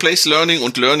Workplace Learning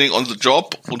und Learning on the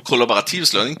Job und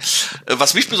kollaboratives Learning.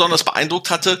 Was mich besonders beeindruckt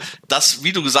hatte, dass,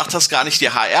 wie du gesagt hast, gar nicht die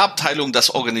HR-Abteilung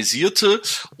das organisierte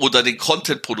oder den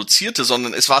Content produzierte,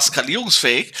 sondern es war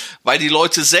skalierungsfähig, weil die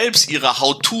Leute selbst ihre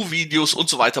How-to-Videos und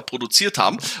so weiter produziert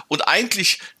haben und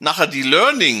eigentlich nachher die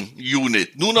Learning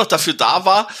Unit nur noch dafür da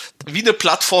war, wie eine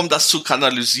Plattform das zu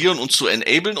kanalisieren und zu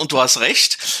enablen. Und du hast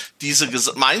recht, diese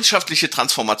gemeinschaftliche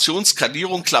Transformation,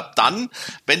 Skalierung klappt dann,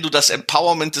 wenn du das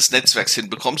Empowerment des Netzwerks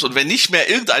hinbekommst und wenn nicht mehr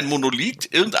irgendein Monolith,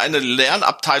 irgendeine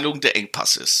Lernabteilung der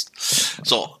Engpass ist.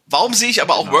 So, warum sehe ich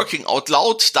aber auch Working Out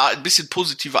Loud da ein bisschen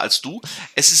positiver als du?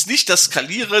 Es ist nicht das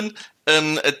Skalieren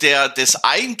der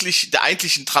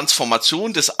eigentlichen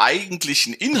Transformation, des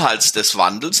eigentlichen Inhalts des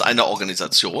Wandels einer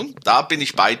Organisation. Da bin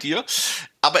ich bei dir.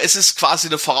 Aber es ist quasi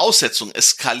eine Voraussetzung.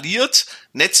 Es skaliert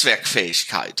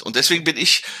Netzwerkfähigkeit. Und deswegen bin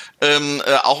ich,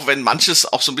 auch wenn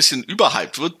manches auch so ein bisschen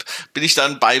überhyped wird, bin ich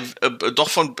dann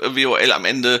doch von WOL am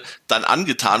Ende dann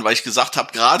angetan, weil ich gesagt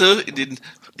habe, gerade in den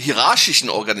hierarchischen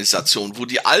Organisationen, wo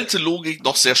die alte Logik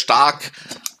noch sehr stark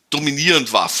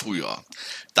dominierend war früher,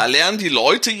 da lernen die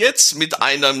Leute jetzt mit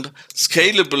einem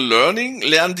Scalable Learning,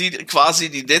 lernen die quasi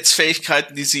die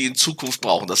Netzfähigkeiten, die sie in Zukunft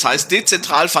brauchen. Das heißt,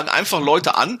 dezentral fangen einfach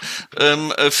Leute an,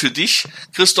 für dich,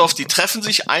 Christoph, die treffen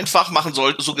sich einfach, machen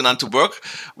sogenannte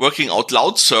Working Out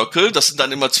Loud Circle. Das sind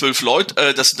dann immer 12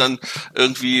 Leute, das sind dann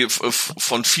irgendwie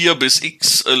von 4 bis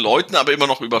x Leuten, aber immer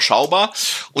noch überschaubar.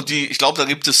 Und ich glaube, da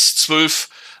gibt es 12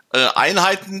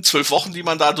 Einheiten, 12 Wochen, die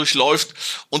man da durchläuft,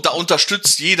 und da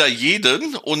unterstützt jeder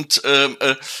jeden und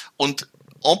en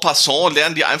passant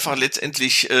lernen die einfach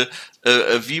letztendlich,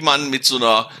 wie man mit so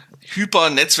einer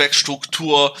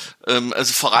Hyper-Netzwerkstruktur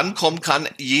also vorankommen kann,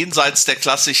 jenseits der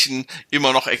klassischen,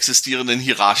 immer noch existierenden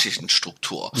hierarchischen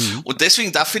Struktur. Und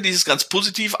deswegen, da finde ich es ganz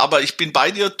positiv, aber ich bin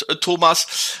bei dir,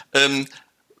 Thomas,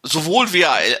 sowohl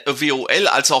WOL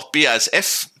als auch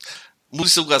BASF, muss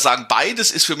ich sogar sagen,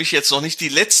 beides ist für mich jetzt noch nicht die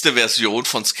letzte Version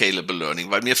von Scalable Learning,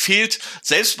 weil mir fehlt,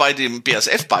 selbst bei dem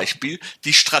BASF-Beispiel,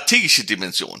 die strategische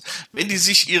Dimension. Wenn die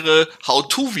sich ihre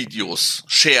How-to-Videos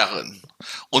sharen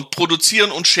und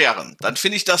produzieren und sharen, dann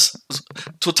finde ich das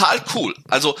total cool.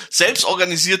 Also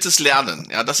selbstorganisiertes Lernen,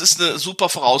 ja, das ist eine super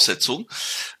Voraussetzung.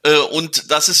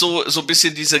 Und das ist so ein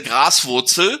bisschen diese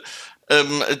Graswurzel,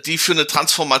 die für eine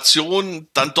Transformation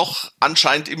dann doch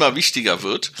anscheinend immer wichtiger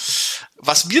wird.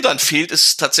 Was mir dann fehlt,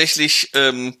 ist tatsächlich,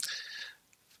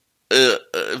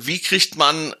 wie kriegt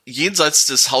man jenseits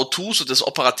des How-Tos und des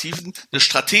Operativen eine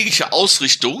strategische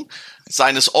Ausrichtung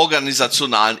seines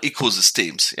organisationalen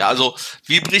Ökosystems. Ja, also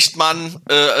wie bricht man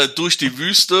durch die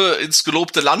Wüste ins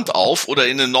gelobte Land auf oder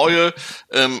in eine neue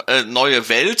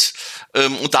Welt?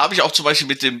 Und da habe ich auch zum Beispiel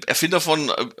mit dem Erfinder von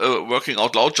Working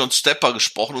Out Loud, John Stepper,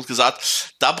 gesprochen und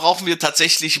gesagt, da brauchen wir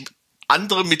tatsächlich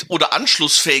andere oder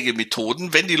anschlussfähige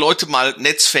Methoden. Wenn die Leute mal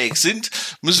netzfähig sind,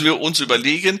 müssen wir uns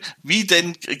überlegen, wie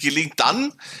denn gelingt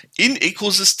dann in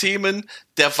Ökosystemen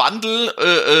der Wandel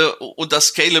und das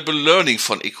Scalable Learning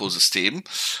von Ökosystemen.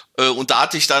 Und da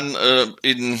hatte ich dann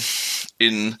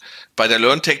bei der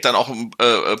LearnTech dann auch ein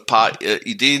paar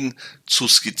Ideen zu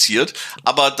skizziert.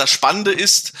 Aber das Spannende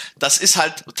ist, das ist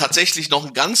halt tatsächlich noch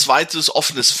ein ganz weites,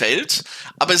 offenes Feld.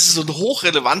 Aber es ist ein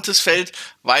hochrelevantes Feld,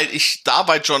 weil ich da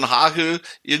bei John Hagel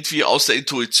irgendwie aus der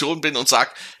Intuition bin und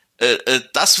sage,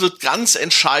 das wird ganz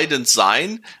entscheidend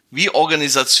sein, wie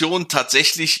Organisationen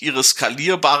tatsächlich ihre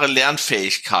skalierbare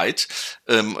Lernfähigkeit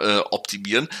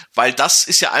optimieren, weil das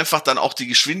ist ja einfach dann auch die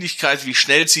Geschwindigkeit, wie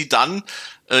schnell sie dann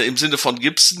im Sinne von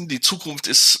Gibson, die Zukunft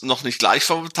ist noch nicht gleich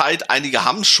verteilt, einige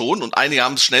haben es schon und einige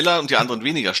haben es schneller und die anderen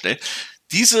weniger schnell.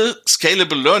 Diese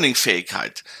Scalable Learning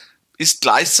Fähigkeit ist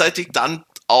gleichzeitig dann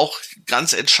auch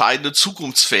ganz entscheidende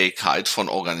Zukunftsfähigkeit von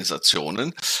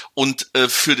Organisationen. Und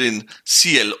für den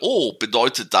CLO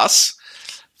bedeutet das,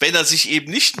 wenn er sich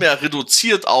eben nicht mehr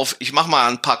reduziert auf, ich mache mal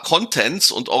ein paar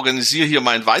Contents und organisiere hier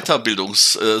meinen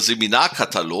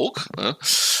Weiterbildungsseminarkatalog,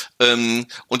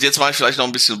 und jetzt mache ich vielleicht noch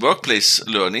ein bisschen Workplace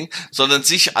Learning, sondern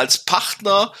sich als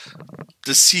Partner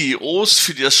des CEOs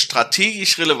für das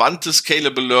strategisch relevante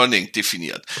Scalable Learning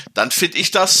definiert. Dann finde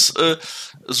ich das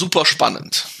super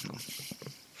spannend.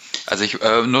 Also ich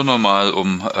nur noch mal,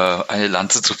 um eine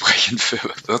Lanze zu brechen für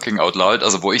Working Out Loud,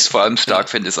 also wo ich es vor allem stark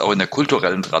finde, ist auch in der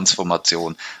kulturellen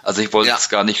Transformation. Also ich wollte es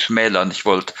gar nicht schmälern, ich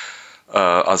wollte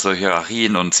also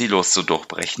Hierarchien und Silos zu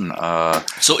durchbrechen.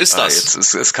 So ist das.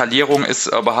 Skalierung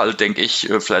ist aber halt, denke ich,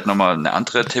 vielleicht nochmal eine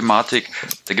andere Thematik.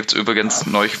 Da gibt es übrigens,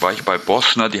 neulich war ich bei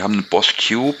Bosch, ne, die haben einen Bosch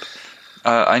Cube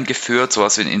eingeführt,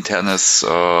 sowas wie ein internes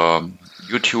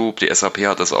YouTube, die SAP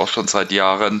hat das auch schon seit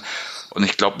Jahren. Und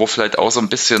ich glaube, wo vielleicht auch so ein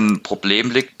bisschen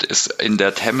Problem liegt, ist in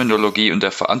der Terminologie und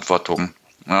der Verantwortung.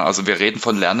 Ja, also wir reden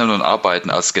von Lernen und Arbeiten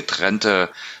als getrennte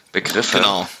Begriffe.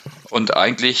 Genau. Und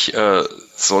eigentlich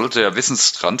sollte der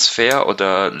Wissenstransfer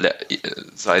oder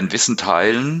sein Wissen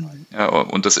teilen, ja,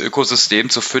 und das Ökosystem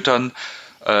zu füttern,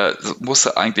 muss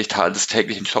eigentlich Teil des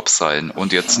täglichen Jobs sein.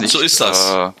 Und jetzt nicht. So ist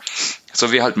das.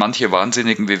 So wie halt manche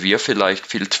Wahnsinnigen wie wir vielleicht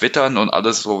viel twittern und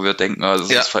alles, wo wir denken, das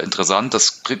ist voll interessant,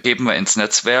 das geben wir ins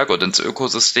Netzwerk oder ins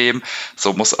Ökosystem.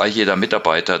 So muss jeder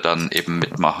Mitarbeiter dann eben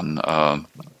mitmachen.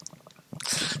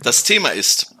 Das Thema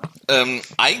ist,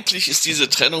 eigentlich ist diese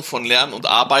Trennung von Lernen und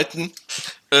Arbeiten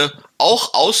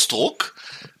auch Ausdruck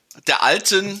der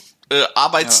alten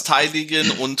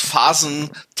arbeitsteiligen und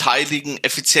phasenteiligen,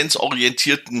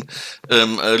 effizienzorientierten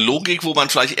Logik, wo man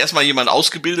vielleicht erstmal jemanden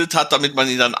ausgebildet hat, damit man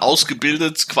ihn dann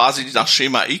ausgebildet quasi nach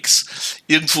Schema X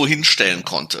irgendwo hinstellen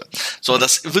konnte. So,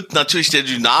 das wird natürlich der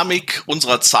Dynamik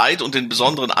unserer Zeit und den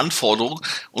besonderen Anforderungen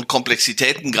und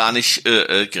Komplexitäten gar nicht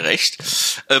gerecht.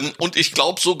 Und ich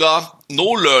glaube sogar,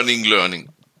 no learning.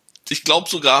 Ich glaube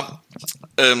sogar,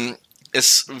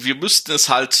 wir müssten es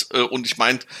halt, und ich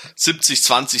meine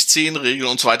 70-20-10-Regeln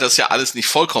und so weiter, ist ja alles nicht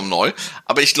vollkommen neu,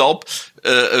 aber ich glaube,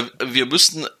 wir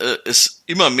müssten es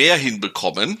immer mehr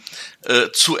hinbekommen,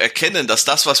 zu erkennen, dass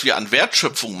das, was wir an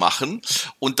Wertschöpfung machen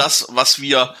und das, was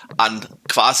wir an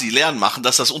quasi Lernen machen,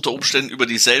 dass das unter Umständen über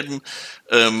dieselben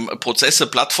Prozesse,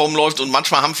 Plattformen läuft, und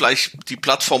manchmal haben vielleicht die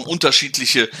Plattformen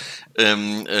unterschiedliche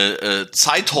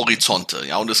Zeithorizonte,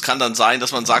 ja, und es kann dann sein,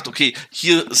 dass man sagt, okay,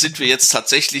 hier sind wir jetzt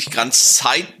tatsächlich ganz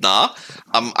zeitnah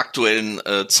am aktuellen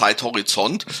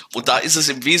Zeithorizont. Und da ist es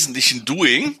im Wesentlichen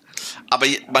Doing. Aber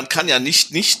man kann ja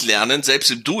nicht lernen, selbst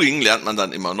im Doing lernt man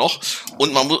dann immer noch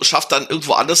und man schafft dann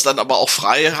irgendwo anders dann aber auch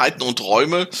Freiheiten und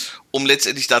Räume, um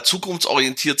letztendlich da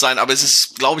zukunftsorientiert sein, aber es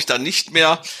ist, glaube ich, dann nicht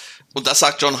mehr, und das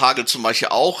sagt John Hagel zum Beispiel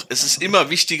auch, es ist immer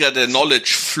wichtiger der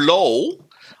Knowledge Flow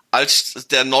als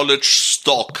der Knowledge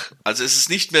Stock. Also es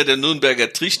ist nicht mehr der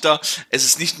Nürnberger Trichter, es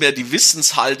ist nicht mehr die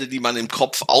Wissenshalde, die man im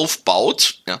Kopf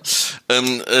aufbaut, ja,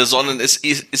 sondern es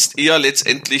ist eher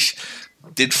letztendlich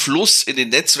den Fluss in den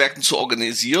Netzwerken zu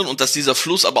organisieren und dass dieser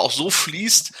Fluss aber auch so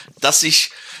fließt, dass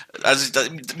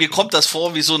mir kommt das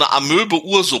vor wie so eine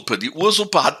Amöbe-Ursuppe. Die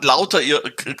Ursuppe hat lauter ihr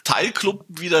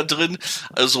Teilklumpen wieder drin,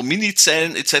 so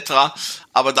Minizellen etc.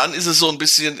 Aber dann ist es so ein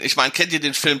bisschen, ich meine, kennt ihr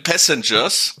den Film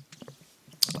Passengers?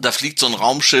 Da fliegt so ein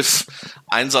Raumschiff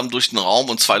einsam durch den Raum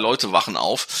und 2 Leute wachen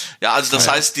auf. Ja, also das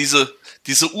heißt, diese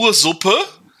Ursuppe,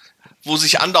 wo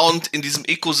sich andauernd in diesem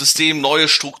Ökosystem neue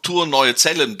Strukturen, neue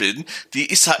Zellen bilden,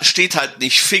 steht halt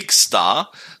nicht fix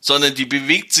da, sondern die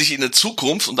bewegt sich in der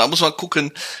Zukunft und da muss man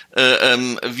gucken,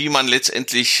 wie man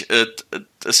letztendlich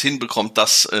es hinbekommt,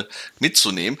 das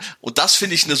mitzunehmen. Und das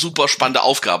finde ich eine super spannende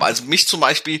Aufgabe. Also mich zum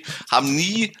Beispiel haben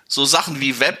nie so Sachen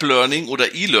wie Weblearning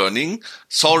oder E-Learning,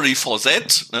 sorry for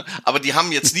that, ne, aber die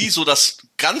haben jetzt nie so das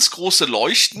ganz große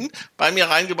Leuchten bei mir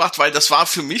reingebracht, weil das war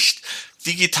für mich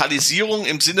Digitalisierung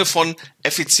im Sinne von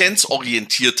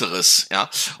effizienzorientierteres, ja.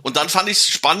 Und dann fand ich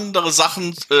spannendere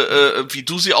Sachen, wie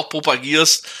du sie auch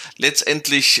propagierst,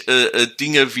 letztendlich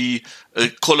Dinge wie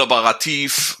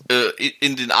kollaborativ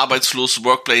in den Arbeitsfluss,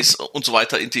 Workplace und so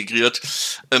weiter integriert.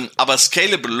 Aber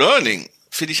Scalable Learning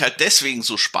finde ich halt deswegen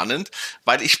so spannend,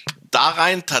 weil ich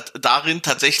darin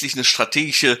tatsächlich eine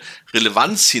strategische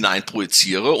Relevanz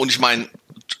hineinprojiziere. Und ich meine,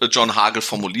 John Hagel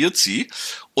formuliert sie.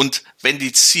 Und wenn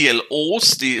die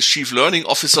CLOs, die Chief Learning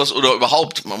Officers oder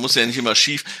überhaupt, man muss ja nicht immer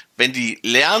wenn die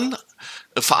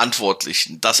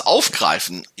Lernverantwortlichen das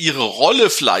aufgreifen, ihre Rolle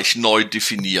vielleicht neu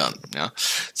definieren, ja,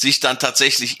 sich dann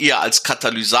tatsächlich eher als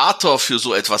Katalysator für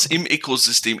so etwas im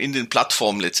Ökosystem, in den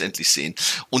Plattformen letztendlich sehen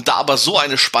und da aber so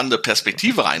eine spannende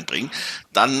Perspektive reinbringen,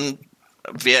 dann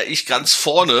wäre ich ganz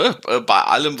vorne bei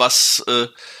allem, was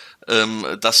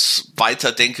das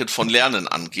Weiterdenken von Lernen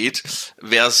angeht,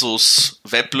 versus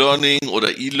Weblearning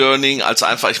oder E-Learning, als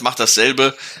einfach, ich mache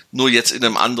dasselbe, nur jetzt in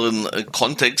einem anderen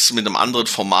Kontext, mit einem anderen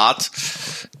Format.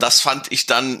 Das fand ich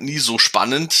dann nie so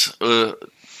spannend.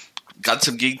 Ganz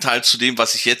im Gegenteil zu dem,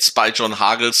 was ich jetzt bei John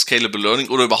Hagel, Scalable Learning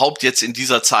oder überhaupt jetzt in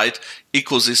dieser Zeit,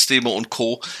 Ökosysteme und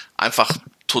Co. einfach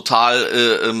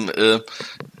total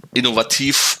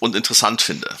innovativ und interessant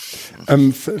finde.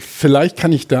 Vielleicht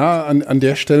kann ich da an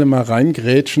der Stelle mal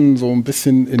reingrätschen, so ein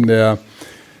bisschen in der,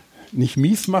 nicht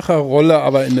Miesmacherrolle,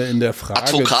 aber in der Frage.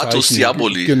 Advocatus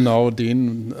Diaboli. Genau,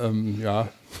 den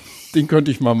könnte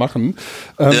ich mal machen.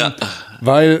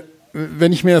 Weil,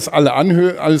 wenn ich mir das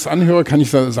alles anhöre, kann ich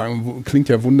sagen, klingt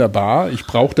ja wunderbar. Ich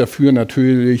brauche dafür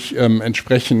natürlich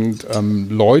entsprechend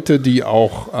Leute, die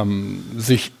auch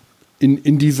sich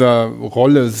in dieser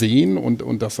Rolle sehen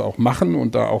und das auch machen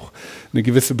und da auch eine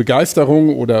gewisse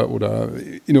Begeisterung oder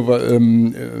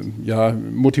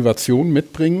Motivation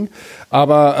mitbringen.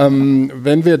 Aber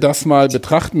wenn wir das mal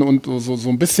betrachten und so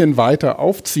ein bisschen weiter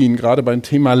aufziehen, gerade beim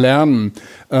Thema Lernen,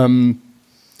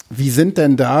 wie sind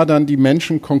denn da dann die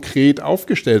Menschen konkret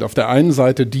aufgestellt? Auf der einen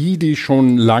Seite die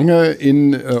schon lange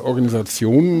in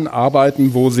Organisationen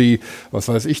arbeiten, wo sie, was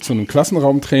weiß ich, zu einem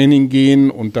Klassenraumtraining gehen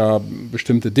und da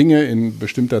bestimmte Dinge in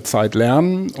bestimmter Zeit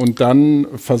lernen und dann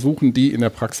versuchen, die in der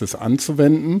Praxis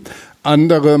anzuwenden.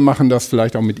 Andere machen das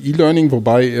vielleicht auch mit E-Learning,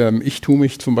 wobei ich tue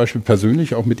mich zum Beispiel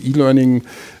persönlich auch mit E-Learning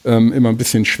immer ein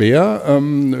bisschen schwer,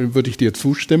 würde ich dir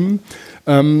zustimmen.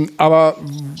 Aber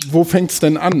wo fängt es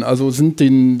denn an? Also sind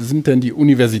denn die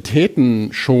Universitäten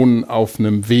schon auf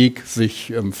einem Weg,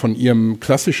 sich von ihrem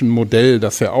klassischen Modell,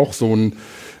 das ja auch so ein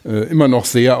immer noch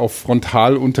sehr auf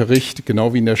Frontalunterricht,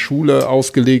 genau wie in der Schule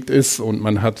ausgelegt ist und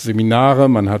man hat Seminare,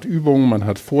 man hat Übungen, man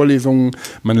hat Vorlesungen,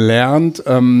 man lernt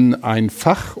ein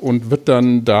Fach und wird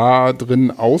dann da drin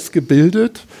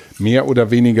ausgebildet, mehr oder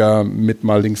weniger mit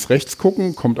mal links-rechts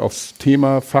gucken, kommt aufs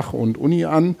Thema Fach und Uni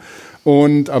an.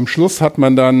 Und am Schluss hat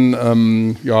man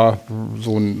dann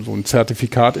so ein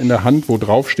Zertifikat in der Hand, wo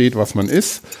drauf steht, was man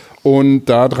ist. Und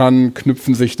daran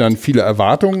knüpfen sich dann viele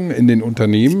Erwartungen in den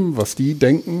Unternehmen, was die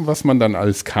denken, was man dann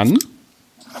alles kann.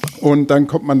 Und dann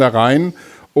kommt man da rein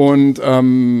und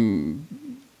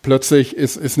plötzlich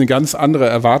ist eine ganz andere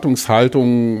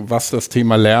Erwartungshaltung, was das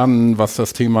Thema Lernen, was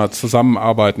das Thema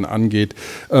Zusammenarbeiten angeht.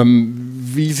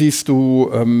 Wie siehst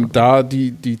du da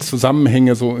die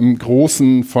Zusammenhänge so im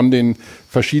Großen von den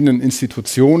verschiedenen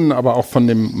Institutionen, aber auch von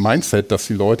dem Mindset, das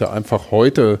die Leute einfach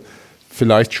heute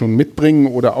vielleicht schon mitbringen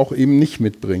oder auch eben nicht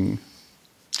mitbringen?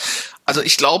 Also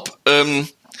ich glaube,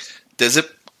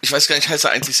 ich weiß gar nicht, heißt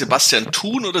er eigentlich Sebastian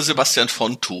Thun oder Sebastian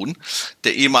von Thun,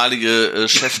 der ehemalige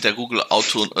Chef der Google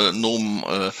autonomen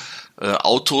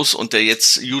Autos und der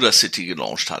jetzt Udacity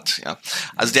gelauncht hat. Ja,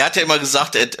 also der hat ja immer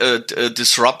gesagt, er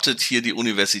disrupted hier die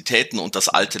Universitäten und das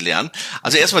alte Lernen.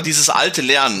 Also erstmal dieses alte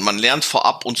Lernen, man lernt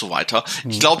vorab und so weiter.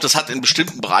 Ich glaube, das hat in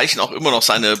bestimmten Bereichen auch immer noch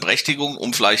seine Berechtigung,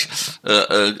 um vielleicht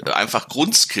einfach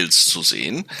Grundskills zu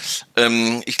sehen.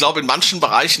 Ich glaube, in manchen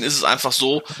Bereichen ist es einfach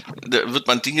so, da wird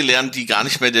man Dinge lernen, die gar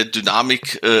nicht mehr der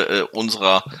Dynamik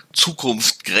unserer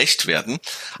Zukunft gerecht werden.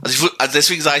 Also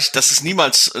deswegen sage ich, das ist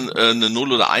niemals eine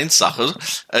 0 oder 1 Sache.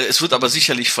 Es wird aber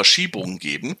sicherlich Verschiebungen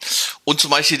geben. Und zum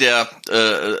Beispiel der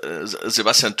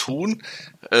Sebastian Thun,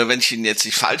 wenn ich ihn jetzt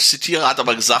nicht falsch zitiere, hat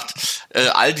aber gesagt,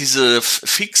 all diese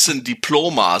fixen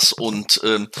Diplomas und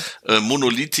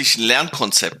monolithischen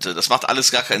Lernkonzepte, das macht alles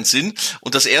gar keinen Sinn.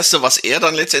 Und das Erste, was er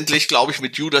dann letztendlich, glaube ich,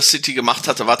 mit Udacity gemacht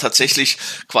hatte, war tatsächlich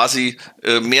quasi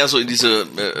mehr so in diese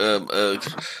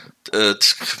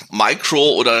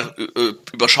Micro- oder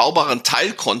überschaubaren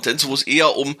Teil-Contents, wo es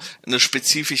eher um ein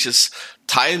spezifisches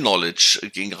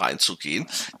Teil-Knowledge ging, reinzugehen.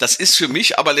 Das ist für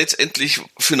mich aber letztendlich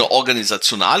für eine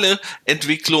organisationale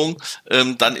Entwicklung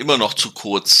dann immer noch zu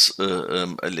kurz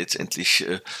letztendlich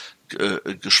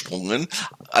gesprungen.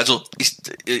 Also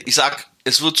ich sag,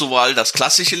 es wird sowohl das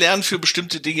klassische Lernen für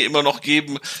bestimmte Dinge immer noch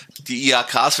geben. Die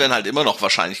IHKs werden halt immer noch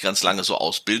wahrscheinlich ganz lange so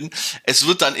ausbilden. Es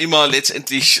wird dann immer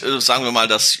letztendlich, sagen wir mal,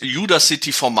 das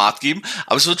Udacity-Format geben.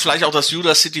 Aber es wird vielleicht auch das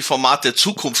Udacity-Format der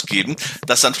Zukunft geben,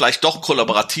 das dann vielleicht doch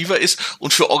kollaborativer ist.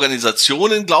 Und für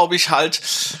Organisationen glaube ich halt,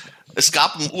 es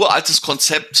gab ein uraltes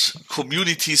Konzept,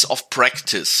 Communities of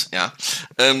Practice, ja,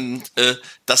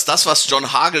 dass das, was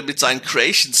John Hagel mit seinen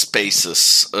Creation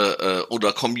Spaces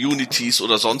oder Communities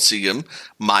oder sonstigem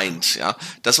meint, ja,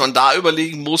 dass man da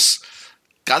überlegen muss,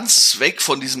 ganz weg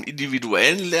von diesem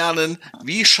individuellen Lernen,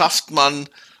 wie schafft man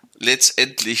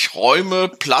letztendlich Räume,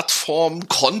 Plattformen,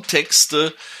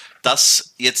 Kontexte,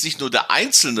 dass jetzt nicht nur der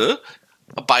Einzelne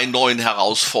bei neuen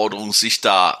Herausforderungen sich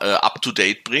da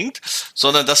up-to-date bringt,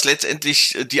 sondern dass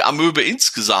letztendlich die Amöbe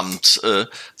insgesamt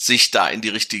sich da in die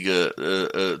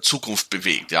richtige Zukunft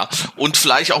bewegt, ja. Und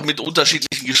vielleicht auch mit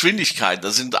unterschiedlichen Geschwindigkeiten.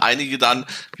 Da sind einige dann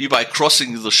wie bei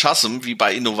Crossing the Chasm, wie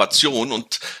bei Innovation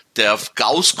und der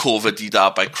Gauss-Kurve, die da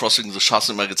bei Crossing the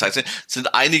Chasm immer gezeigt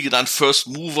sind einige dann First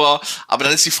Mover, aber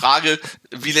dann ist die Frage,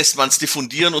 wie lässt man es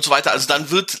diffundieren und so weiter. Also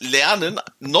dann wird Lernen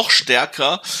noch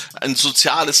stärker ein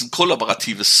soziales, ein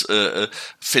kollaboratives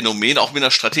Phänomen, auch mit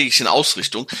einer strategischen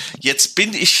Ausrichtung. Jetzt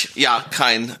bin ich ja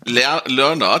kein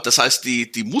Learner, das heißt,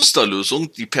 die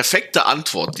Musterlösung, die perfekte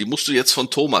Antwort, die musst du jetzt von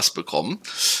Thomas bekommen.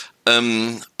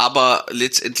 Aber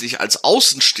letztendlich als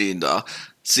Außenstehender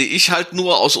sehe ich halt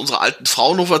nur aus unserer alten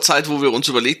Fraunhofer-Zeit, wo wir uns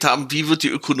überlegt haben, wie wird die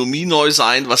Ökonomie neu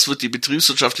sein, was wird die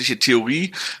betriebswirtschaftliche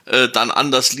Theorie dann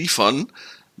anders liefern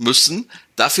müssen.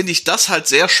 Da finde ich das halt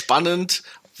sehr spannend,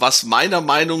 was meiner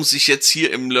Meinung nach sich jetzt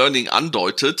hier im Learning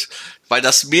andeutet, weil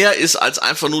das mehr ist als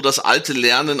einfach nur das alte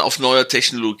Lernen auf neuer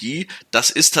Technologie.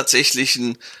 Das ist tatsächlich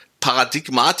ein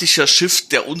paradigmatischer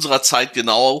Shift, der unserer Zeit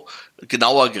genauer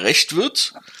gerecht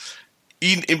wird.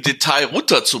 Ihn im Detail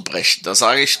runterzubrechen, da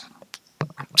sage ich,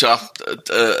 da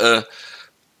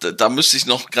müsste ich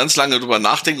noch ganz lange drüber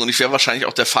nachdenken und ich wäre wahrscheinlich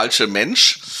auch der falsche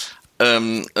Mensch.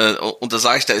 Und da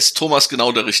sage ich, da ist Thomas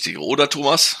genau der Richtige, oder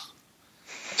Thomas?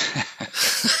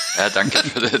 Ja, danke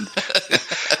für den.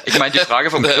 Ich meine, die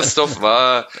Frage von Christoph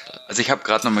war, also ich habe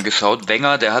gerade nochmal geschaut,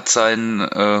 Wenger, der hat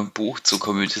sein Buch zu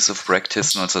Communities of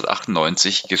Practice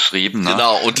 1998 geschrieben. Ne?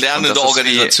 Genau, und lernende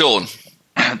Organisation.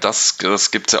 Das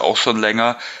gibt's ja auch schon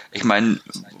länger. Ich meine,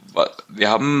 wir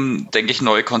haben, denke ich,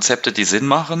 neue Konzepte, die Sinn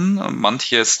machen.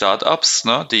 Manche Startups,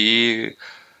 ne, die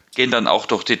gehen dann auch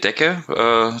durch die Decke.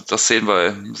 Das sehen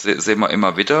wir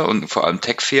immer wieder und vor allem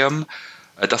Tech-Firmen,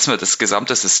 dass wir das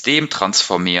gesamte System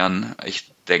transformieren.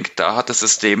 Ich denke, da hat das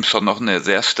System schon noch eine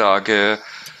sehr starke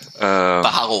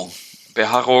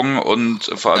Beharrung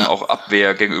und vor allem auch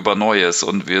Abwehr gegenüber Neues.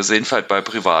 Und wir sehen halt bei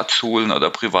Privatschulen oder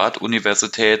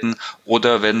Privatuniversitäten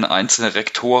oder wenn einzelne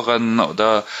Rektoren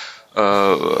oder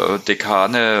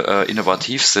Dekane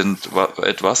innovativ sind,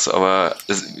 etwas, aber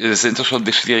wir sehen ja schon,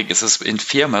 wie schwierig ist es in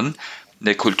Firmen,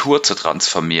 eine Kultur zu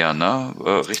transformieren, ne?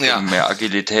 Richtung mehr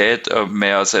Agilität,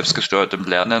 mehr selbstgesteuertem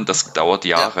Lernen, das dauert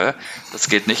Jahre. Ja. Das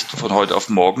geht nicht von heute auf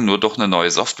morgen nur durch eine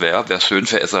neue Software. Wäre schön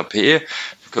für SAP,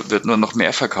 wird nur noch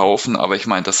mehr verkaufen, aber ich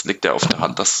meine, das liegt ja auf der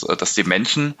Hand, dass die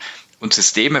Menschen und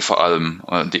Systeme vor allem,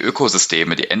 die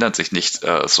Ökosysteme, die ändern sich nicht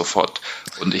sofort.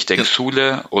 Und ich denke,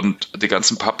 Schule und die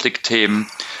ganzen Public-Themen,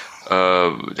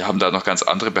 die haben da noch ganz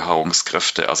andere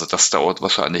Beharrungskräfte. Also das dauert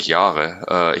wahrscheinlich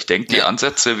Jahre. Ich denke, die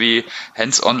Ansätze wie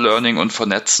Hands-on-Learning und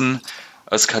Vernetzen,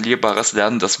 skalierbares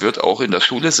Lernen, das wird auch in der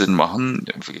Schule Sinn machen.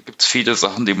 Es gibt viele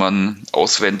Sachen, die man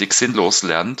auswendig sinnlos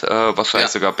lernt,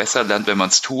 wahrscheinlich sogar besser lernt, wenn man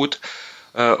es tut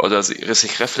oder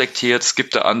sich reflektiert. Es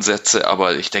gibt da Ansätze,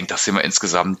 aber ich denke, da sind wir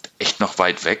insgesamt echt noch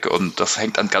weit weg und das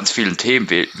hängt an ganz vielen Themen,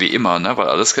 wie immer, ne? Weil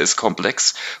alles ist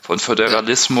komplex, von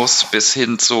Föderalismus bis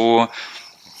hin zu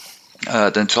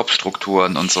den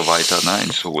Jobstrukturen und so weiter, ne,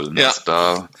 in Schulen. Ja, also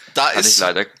da kann ist ich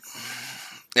leider.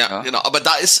 Ja, genau. Aber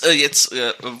da ist jetzt,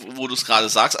 wo du es gerade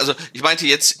sagst, also ich meinte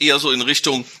jetzt eher so in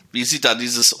Richtung, wie sieht da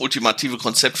dieses ultimative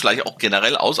Konzept vielleicht auch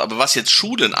generell aus? Aber was jetzt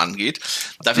Schulen angeht,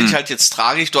 da finde ich halt jetzt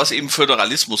tragisch, du hast eben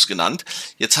Föderalismus genannt.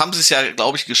 Jetzt haben sie es ja,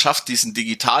 glaube ich, geschafft, diesen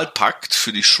Digitalpakt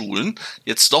für die Schulen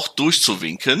jetzt doch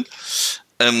durchzuwinken.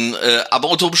 Aber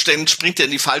unter Umständen springt er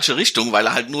in die falsche Richtung, weil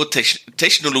er halt nur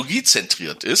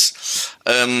technologiezentriert ist.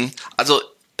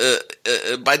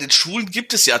 Bei den Schulen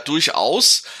gibt es ja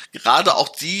durchaus gerade auch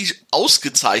die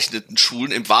ausgezeichneten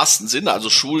Schulen im wahrsten Sinne,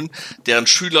 also Schulen, deren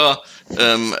Schüler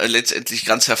letztendlich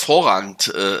ganz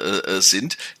hervorragend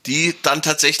sind, die dann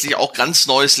tatsächlich auch ganz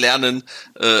neues Lernen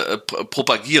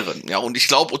propagieren. Ja, und ich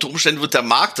glaube, unter Umständen wird der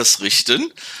Markt das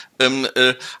richten.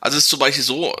 Also es ist zum Beispiel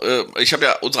so,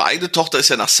 unsere eigene Tochter ist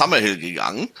ja nach Summerhill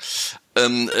gegangen,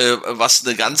 was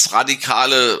eine ganz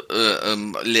radikale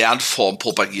Lernform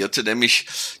propagierte, nämlich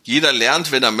jeder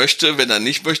lernt, wenn er möchte, wenn er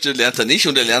nicht möchte, lernt er nicht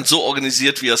und er lernt so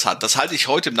organisiert, wie er es hat. Das halte ich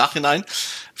heute im Nachhinein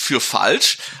für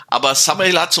falsch, aber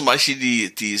Summerhill hat zum Beispiel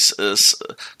die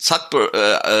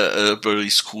Sudbury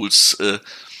Schools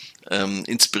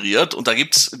inspiriert und da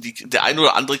gibt's der eine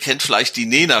oder andere kennt vielleicht die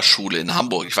Nena-Schule in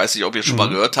Hamburg. Ich weiß nicht, ob ihr schon mal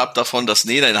gehört habt davon, dass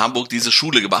Nena in Hamburg diese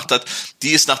Schule gemacht hat. Die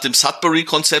ist nach dem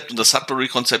Sudbury-Konzept und das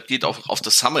Sudbury-Konzept geht auch auf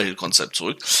das Summerhill-Konzept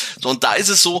zurück. So, und da ist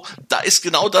es so, da ist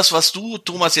genau das, was du,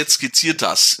 Thomas, jetzt skizziert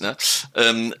hast, ne?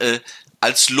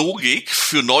 Als Logik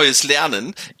für neues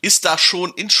Lernen ist da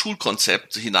schon ins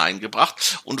Schulkonzept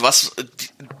hineingebracht. Und was die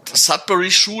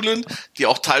Sudbury-Schulen, die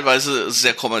auch teilweise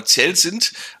sehr kommerziell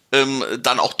sind,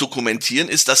 dann auch dokumentieren,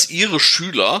 ist, dass ihre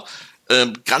Schüler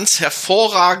ganz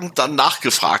hervorragend dann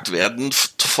nachgefragt werden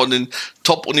von den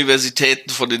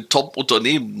Top-Universitäten, von den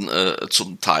Top-Unternehmen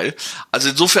zum Teil. Also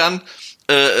insofern,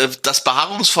 das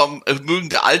Beharrungsvermögen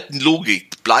der alten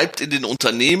Logik bleibt in den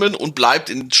Unternehmen und bleibt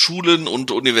in Schulen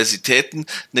und Universitäten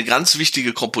eine ganz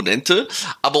wichtige Komponente.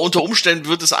 Aber unter Umständen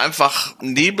wird es einfach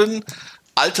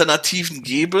Alternativen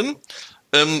geben,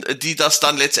 die das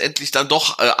dann letztendlich dann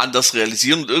doch anders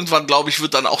realisieren. Und irgendwann, glaube ich,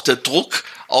 wird dann auch der Druck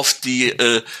auf die,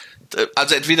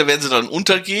 also entweder werden sie dann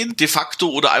untergehen, de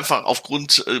facto, oder einfach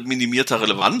aufgrund minimierter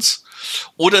Relevanz.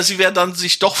 Oder sie werden dann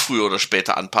sich doch früher oder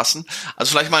später anpassen. Also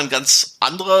vielleicht mal eine ganz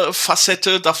andere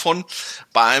Facette davon.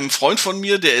 Bei einem Freund von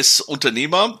mir, der ist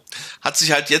Unternehmer, hat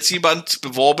sich halt jetzt jemand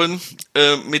beworben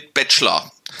mit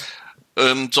Bachelor.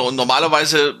 So, und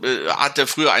normalerweise hat er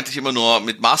früher eigentlich immer nur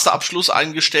mit Masterabschluss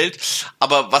eingestellt.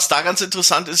 Aber was da ganz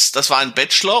interessant ist, das war ein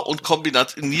Bachelor und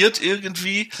kombiniert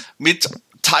irgendwie mit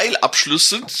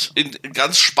Teilabschlüssen in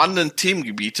ganz spannenden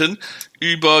Themengebieten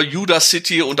über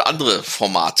Udacity und andere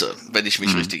Formate, wenn ich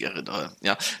mich richtig erinnere.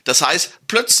 Ja, das heißt,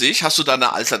 plötzlich hast du da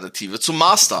eine Alternative zum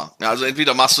Master. Ja, also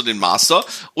entweder machst du den Master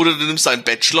oder du nimmst deinen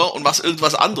Bachelor und machst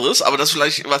irgendwas anderes, aber das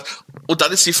vielleicht was. Und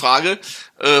dann ist die Frage,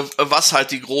 was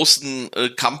halt die großen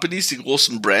Companies, die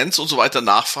großen Brands und so weiter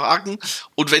nachfragen.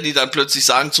 Und wenn die dann plötzlich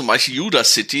sagen, zum Beispiel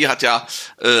Udacity hat ja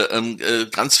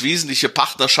ganz wesentliche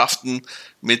Partnerschaften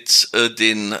mit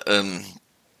den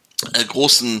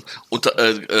großen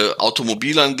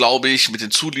Automobilern, glaube ich, mit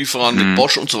den Zulieferern, mit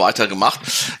Bosch und so weiter gemacht.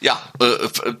 Ja,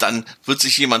 dann wird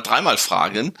sich jemand dreimal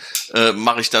fragen,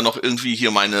 mache ich dann noch irgendwie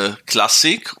hier meine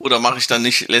Klassik oder mache ich dann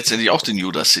nicht letztendlich auch den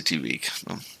Udacity-Weg?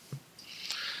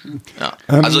 Ja,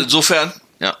 also insofern,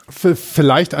 ja.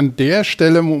 Vielleicht an der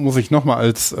Stelle muss ich nochmal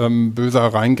als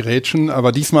Böser reingrätschen,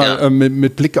 aber diesmal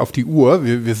mit Blick auf die Uhr.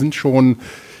 Wir sind schon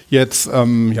jetzt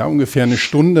ungefähr eine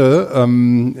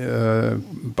Stunde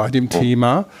bei dem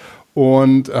Thema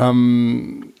und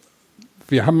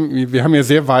wir haben ja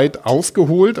sehr weit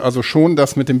ausgeholt, also schon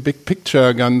das mit dem Big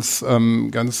Picture ganz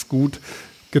gut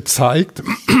gezeigt.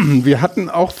 Wir hatten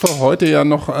auch für heute ja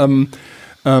noch ein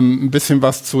bisschen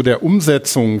was zu der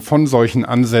Umsetzung von solchen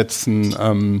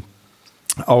Ansätzen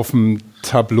auf dem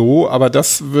Tableau, aber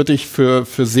das würde ich für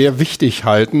sehr wichtig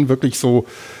halten, wirklich so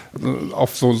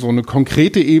auf so eine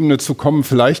konkrete Ebene zu kommen.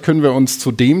 Vielleicht können wir uns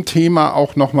zu dem Thema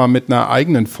auch nochmal mit einer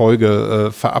eigenen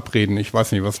Folge verabreden. Ich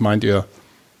weiß nicht, was meint ihr?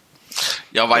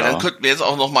 Ja, weil dann könnten wir jetzt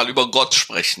auch nochmal über Gott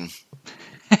sprechen.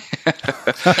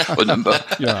 Und,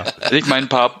 ich meine,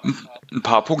 ein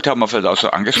paar Punkte haben wir vielleicht auch schon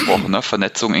angesprochen, ne?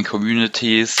 Vernetzung in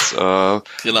Communities,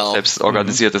 genau.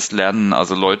 Selbstorganisiertes Lernen,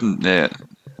 also Leuten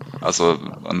also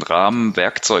ein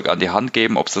Rahmenwerkzeug an die Hand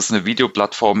geben, ob es eine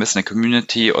Videoplattform ist, eine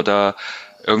Community oder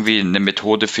irgendwie eine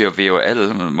Methode für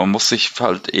WOL. Man muss sich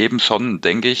halt eben schon,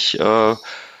 denke ich, mal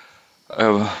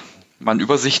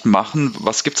Übersicht machen,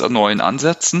 was gibt's an neuen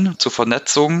Ansätzen zur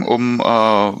Vernetzung, um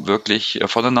wirklich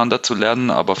voneinander zu lernen,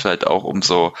 aber vielleicht auch um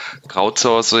so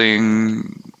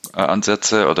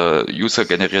Crowdsourcing-Ansätze oder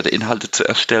user-generierte Inhalte zu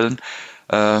erstellen,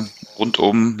 rund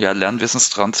um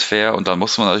Lernwissenstransfer, und dann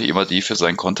muss man natürlich immer die für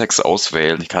seinen Kontext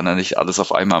auswählen. Ich kann ja nicht alles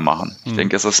auf einmal machen. Ich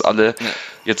denke, es ist alle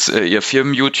jetzt ihr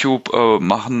Firmen-YouTube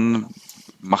machen,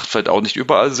 macht vielleicht auch nicht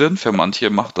überall Sinn. Für manche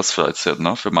macht das vielleicht Sinn.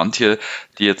 Ne? Für manche,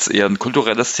 die jetzt eher ein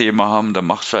kulturelles Thema haben, da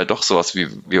macht vielleicht doch sowas wie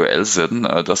WOL Sinn,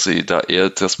 dass sie da eher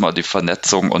das mal die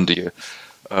Vernetzung und die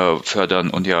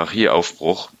fördern und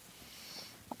Hierarchieaufbruch.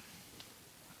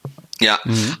 Ja,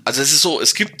 also es ist so,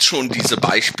 es gibt schon diese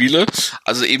Beispiele,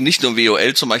 also eben nicht nur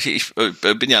WOL, zum Beispiel, ich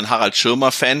bin ja ein Harald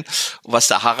Schirmer-Fan, was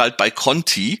der Harald bei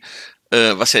Conti,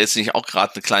 was ja jetzt nicht auch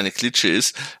gerade eine kleine Klitsche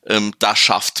ist, da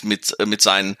schafft mit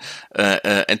seinen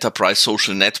Enterprise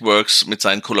Social Networks, mit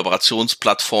seinen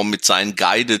Kollaborationsplattformen, mit seinen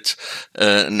Guided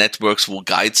Networks, wo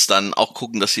Guides dann auch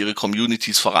gucken, dass sie ihre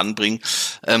Communities voranbringen.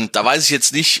 Da weiß ich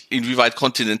jetzt nicht, inwieweit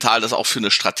Continental das auch für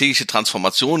eine strategische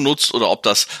Transformation nutzt oder ob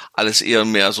das alles eher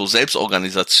mehr so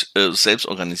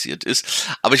selbstorganisiert ist.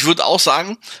 Aber ich würde auch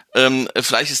sagen,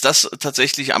 vielleicht ist das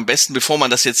tatsächlich am besten, bevor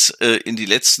man das jetzt in die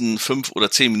letzten 5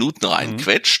 oder 10 Minuten reinquetscht.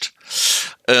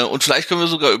 Und vielleicht können wir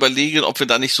sogar überlegen, ob wir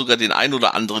da nicht sogar den ein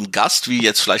oder anderen Gast, wie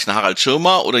jetzt vielleicht ein Harald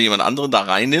Schirmer oder jemand anderen da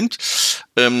reinnimmt,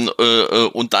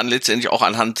 und dann letztendlich auch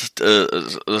anhand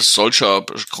solcher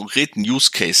konkreten Use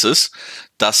Cases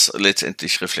das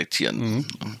letztendlich reflektieren.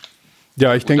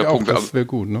 Ja, ich denke auch, das wäre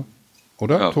gut, ne?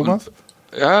 Oder, ja, Thomas?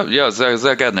 Ja, sehr,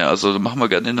 sehr gerne. Also machen wir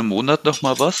gerne in einem Monat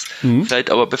nochmal was. Vielleicht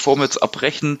aber, bevor wir jetzt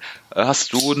abbrechen,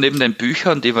 hast du neben den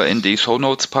Büchern, die wir in die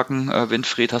Shownotes packen,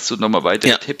 Winfried, hast du nochmal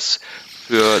weitere Tipps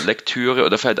für Lektüre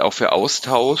oder vielleicht auch für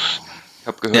Austausch? Ich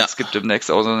habe gehört, es gibt demnächst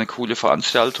auch so eine coole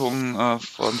Veranstaltung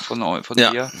von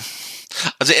dir.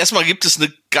 Also erstmal gibt es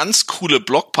eine ganz coole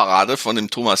Blogparade von dem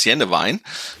Thomas Jennewein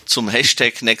zum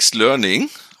Hashtag Next Learning.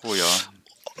 Oh ja.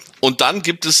 Und dann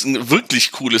gibt es ein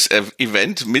wirklich cooles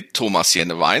Event mit Thomas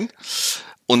Jennewein.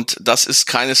 Und das ist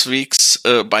keineswegs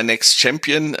bei Next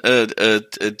Champion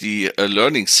die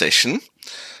Learning Session.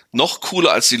 Noch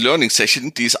cooler als die Learning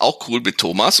Session, die ist auch cool mit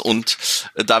Thomas. Und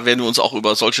da werden wir uns auch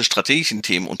über solche strategischen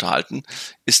Themen unterhalten,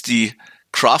 ist die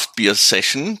Craft Beer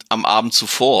Session am Abend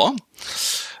zuvor.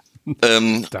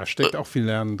 Da steckt auch viel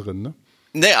Lernen drin, ne?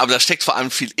 Nee, aber da steckt vor allem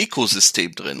viel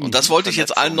Ökosystem drin. Und das wollte ich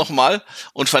jetzt allen nochmal,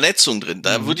 und Vernetzung drin.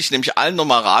 Da würde ich nämlich allen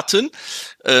nochmal raten,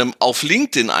 auf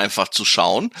LinkedIn einfach zu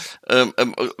schauen.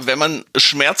 Wenn man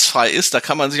schmerzfrei ist, da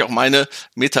kann man sich auch meine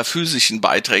metaphysischen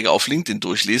Beiträge auf LinkedIn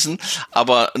durchlesen.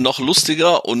 Aber noch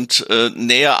lustiger und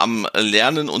näher am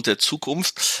Lernen und der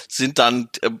Zukunft sind dann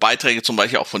Beiträge zum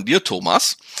Beispiel auch von dir,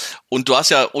 Thomas. Und du hast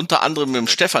ja unter anderem mit dem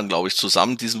Stefan, glaube ich,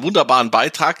 zusammen diesen wunderbaren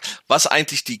Beitrag, was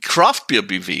eigentlich die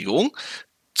Craft-Beer-Bewegung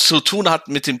zu tun hat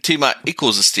mit dem Thema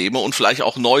Ökosysteme und vielleicht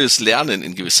auch neues Lernen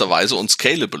in gewisser Weise und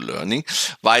Scalable Learning,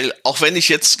 weil auch wenn ich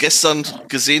jetzt gestern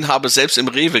gesehen habe, selbst im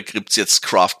Rewe gibt's jetzt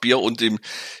Craft Beer und im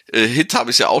Hit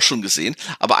habe ich es ja auch schon gesehen,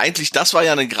 aber eigentlich das war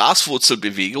ja eine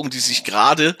Graswurzelbewegung, die sich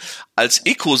gerade als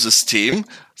Ökosystem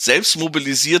selbst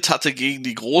mobilisiert hatte gegen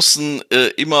die großen,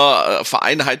 immer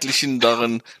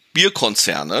vereinheitlichenderen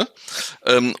Bierkonzerne.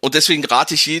 Und deswegen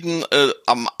rate ich jeden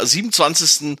am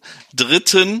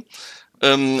 27.03.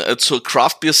 Zur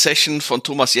Craft Beer Session von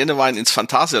Thomas Jennewein ins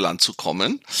Phantasialand zu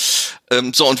kommen.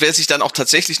 Und wer sich dann auch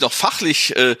tatsächlich noch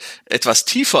fachlich etwas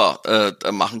tiefer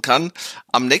machen kann,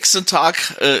 am nächsten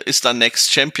Tag ist dann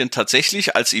Next Champion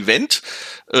tatsächlich als Event.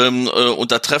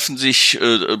 Und da treffen sich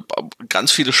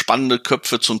ganz viele spannende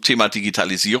Köpfe zum Thema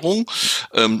Digitalisierung.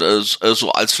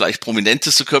 So als vielleicht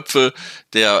prominenteste Köpfe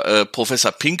der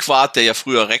Professor Pinkwart, der ja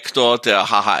früher Rektor der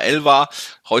HHL war.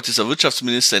 Heute ist er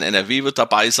Wirtschaftsminister in NRW, wird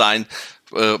dabei sein.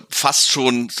 fast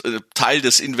schon Teil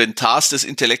des Inventars, des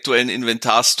intellektuellen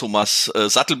Inventars. Thomas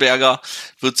Sattelberger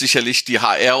wird sicherlich die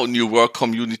HR- und New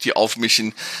Work-Community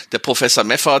aufmischen. Der Professor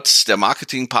Meffert, der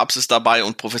Marketing-Papst, ist dabei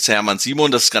und Professor Hermann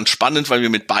Simon. Das ist ganz spannend, weil wir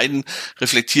mit beiden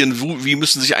reflektieren, wie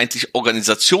müssen sich eigentlich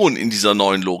Organisationen in dieser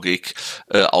neuen Logik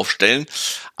aufstellen.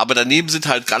 Aber daneben sind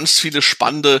halt ganz viele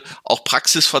spannende, auch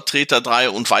Praxisvertreter dabei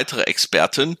und weitere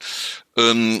Experten.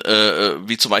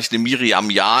 Wie zum Beispiel Miriam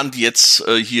Jahn, die jetzt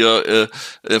hier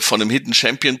von einem Hidden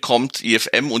Champion kommt,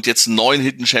 IFM, und jetzt einen neuen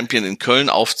Hidden Champion in Köln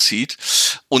aufzieht.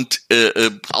 Und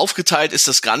aufgeteilt ist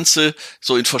das Ganze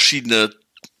so in verschiedene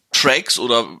Tracks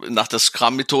oder nach der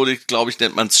Scrum-Methodik, glaube ich,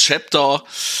 nennt man es Chapter.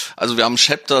 Also wir haben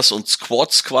Chapters und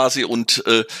Squads quasi und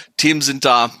Themen sind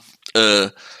da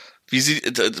es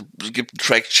gibt einen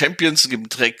Track Champions, es gibt einen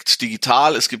Track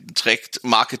Digital, es gibt einen Track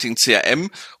Marketing CRM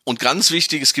und ganz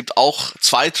wichtig, es gibt auch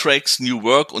 2 Tracks New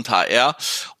Work und HR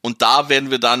und da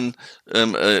werden wir dann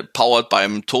powered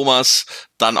beim Thomas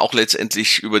dann auch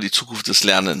letztendlich über die Zukunft des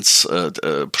Lernens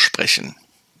sprechen.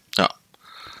 Ja,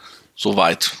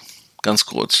 soweit, ganz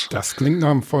kurz. Das klingt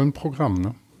nach einem vollen Programm,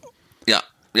 ne?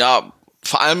 Ja,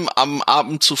 vor allem am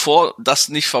Abend zuvor das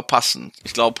nicht verpassen.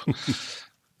 Ich glaube,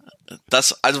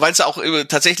 weil es ja auch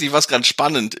tatsächlich was ganz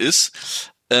spannend ist.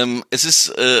 Es ist,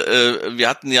 wir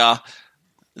hatten ja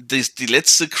die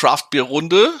letzte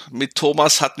Craft-Bier-Runde mit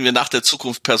Thomas hatten wir nach der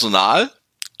Zukunft Personal.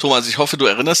 Thomas, ich hoffe, du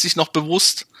erinnerst dich noch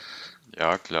bewusst.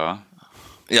 Ja, klar.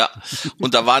 Ja,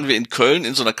 und da waren wir in Köln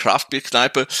in so einer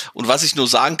Craft-Bier-Kneipe und was ich nur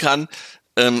sagen kann,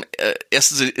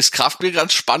 erstens ist Craft-Bier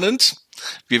ganz spannend.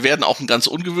 Wir werden auch ein ganz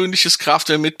ungewöhnliches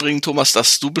Craft-Bier mitbringen, Thomas,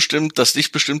 das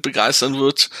dich bestimmt begeistern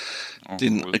wird. Oh,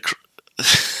 den cool.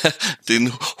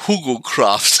 Den Hugo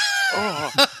Craft. Oh.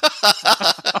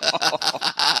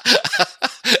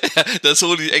 Das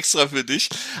hole ich extra für dich.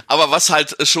 Aber was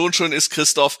halt schon schön ist,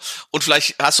 Christoph, und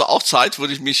vielleicht hast du auch Zeit,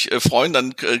 würde ich mich freuen,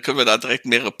 dann können wir da direkt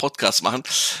mehrere Podcasts machen.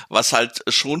 Was halt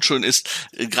schon schön ist,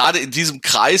 gerade in dem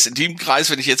Kreis,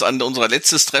 wenn ich jetzt an unser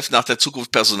letztes Treffen nach der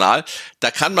Zukunft Personal, da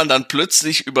kann man dann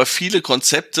plötzlich über viele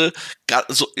Konzepte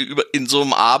in so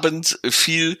einem Abend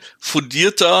viel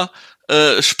fundierter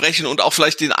sprechen und auch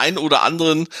vielleicht den einen oder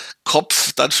anderen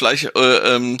Kopf dann vielleicht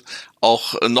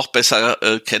auch noch besser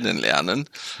kennenlernen.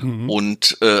 Mhm.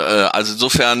 Und also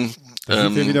insofern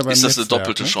ist das eine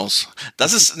doppelte Chance.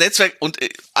 Das ist Netzwerk und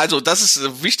also das ist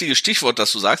ein wichtiges Stichwort,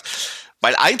 das du sagst.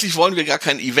 Weil eigentlich wollen wir gar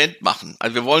kein Event machen.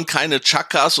 Also wir wollen keine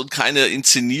Chakas und keine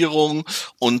Inszenierung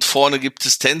und vorne gibt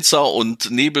es Tänzer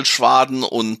und Nebelschwaden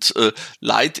und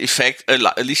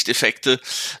Lichteffekte,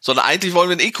 sondern eigentlich wollen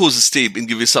wir ein Ökosystem in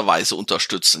gewisser Weise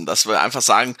unterstützen, dass wir einfach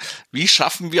sagen, wie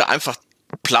schaffen wir einfach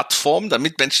Plattform,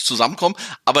 damit Menschen zusammenkommen,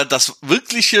 aber das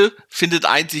Wirkliche findet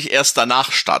eigentlich erst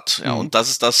danach statt. Ja, und das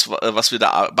ist das, was wir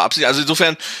da beabsichtigen. Also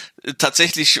insofern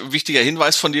tatsächlich wichtiger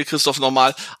Hinweis von dir, Christoph,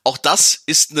 nochmal. Auch das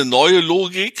ist eine neue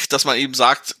Logik, dass man eben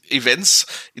sagt, Events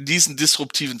in diesen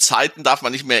disruptiven Zeiten darf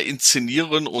man nicht mehr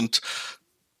inszenieren und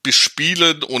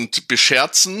bespielen und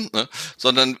bescherzen, ne,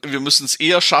 sondern wir müssen es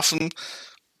eher schaffen,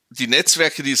 die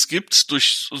Netzwerke, die es gibt,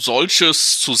 durch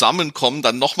solches Zusammenkommen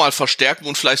dann nochmal verstärken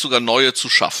und vielleicht sogar neue zu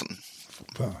schaffen.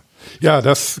 Super. Ja,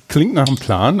 das klingt nach einem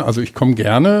Plan. Also ich komme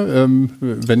gerne,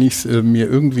 wenn ich es mir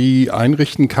irgendwie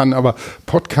einrichten kann. Aber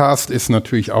Podcast ist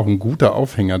natürlich auch ein guter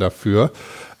Aufhänger dafür.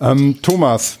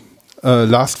 Thomas,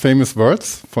 last famous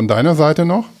words von deiner Seite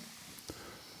noch?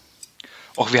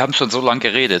 Och, wir haben schon so lange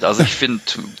geredet. Also ich finde,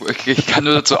 ich kann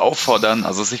nur dazu auffordern,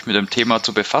 also sich mit dem Thema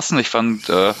zu befassen. Ich fand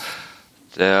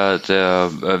der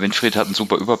Winfried hat einen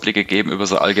super Überblick gegeben über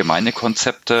so allgemeine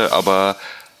Konzepte, aber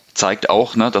zeigt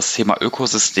auch, ne, das Thema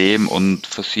Ökosystem und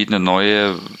verschiedene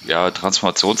neue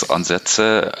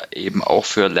Transformationsansätze eben auch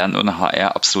für Lernen und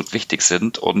HR absolut wichtig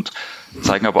sind und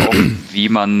zeigen aber auch, wie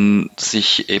man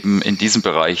sich eben in diesen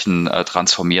Bereichen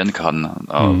transformieren kann,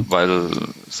 weil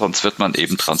sonst wird man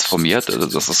eben transformiert,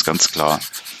 das ist ganz klar.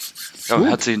 Ja,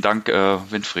 herzlichen Dank,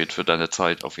 Winfried, für deine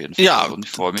Zeit auf jeden Fall. Ja, und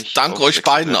ich freue mich. Danke euch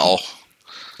beiden auch.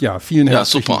 Ja, vielen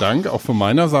herzlichen Dank, auch von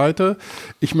meiner Seite.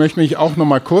 Ich möchte mich auch noch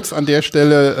mal kurz an der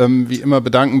Stelle, wie immer,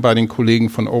 bedanken bei den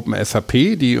Kollegen von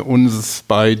OpenSAP, die uns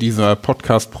bei dieser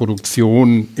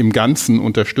Podcast-Produktion im Ganzen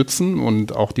unterstützen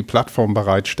und auch die Plattform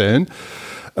bereitstellen.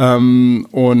 Ich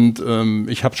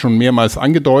habe schon mehrmals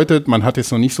angedeutet, man hat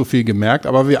jetzt noch nicht so viel gemerkt,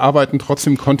 aber wir arbeiten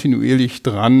trotzdem kontinuierlich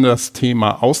dran, das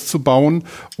Thema auszubauen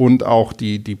und auch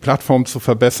die Plattform zu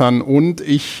verbessern. Und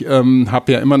ich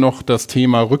habe ja immer noch das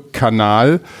Thema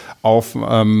Rückkanal auf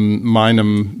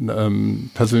meinem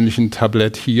persönlichen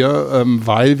Tablett hier,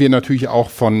 weil wir natürlich auch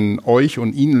von euch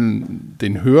und Ihnen,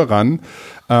 den Hörern,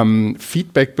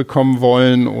 Feedback bekommen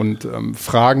wollen und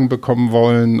Fragen bekommen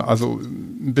wollen. Also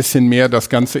ein bisschen mehr das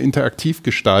Ganze interaktiv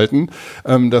gestalten.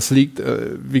 Das liegt,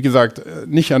 wie gesagt,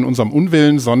 nicht an unserem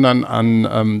Unwillen, sondern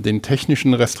an den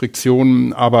technischen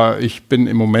Restriktionen. Aber ich bin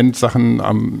im Moment Sachen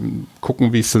am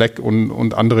gucken wie Slack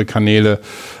und andere Kanäle,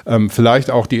 vielleicht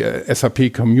auch die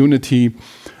SAP-Community.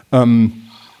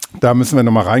 Da müssen wir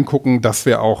nochmal reingucken, dass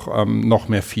wir auch noch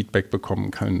mehr Feedback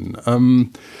bekommen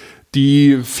können.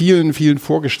 Die vielen, vielen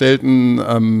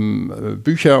vorgestellten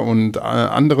Bücher und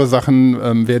andere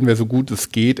Sachen werden wir so gut es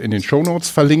geht in den Shownotes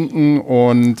verlinken.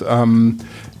 Und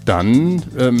dann,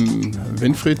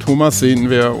 Winfried, Thomas, sehen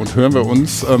wir und hören wir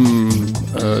uns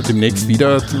demnächst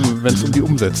wieder, wenn es um die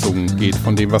Umsetzung geht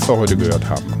von dem, was wir heute gehört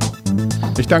haben.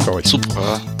 Ich danke euch.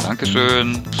 Super.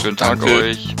 Dankeschön. Schönen Tag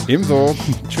euch. Ebenso.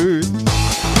 Tschüss.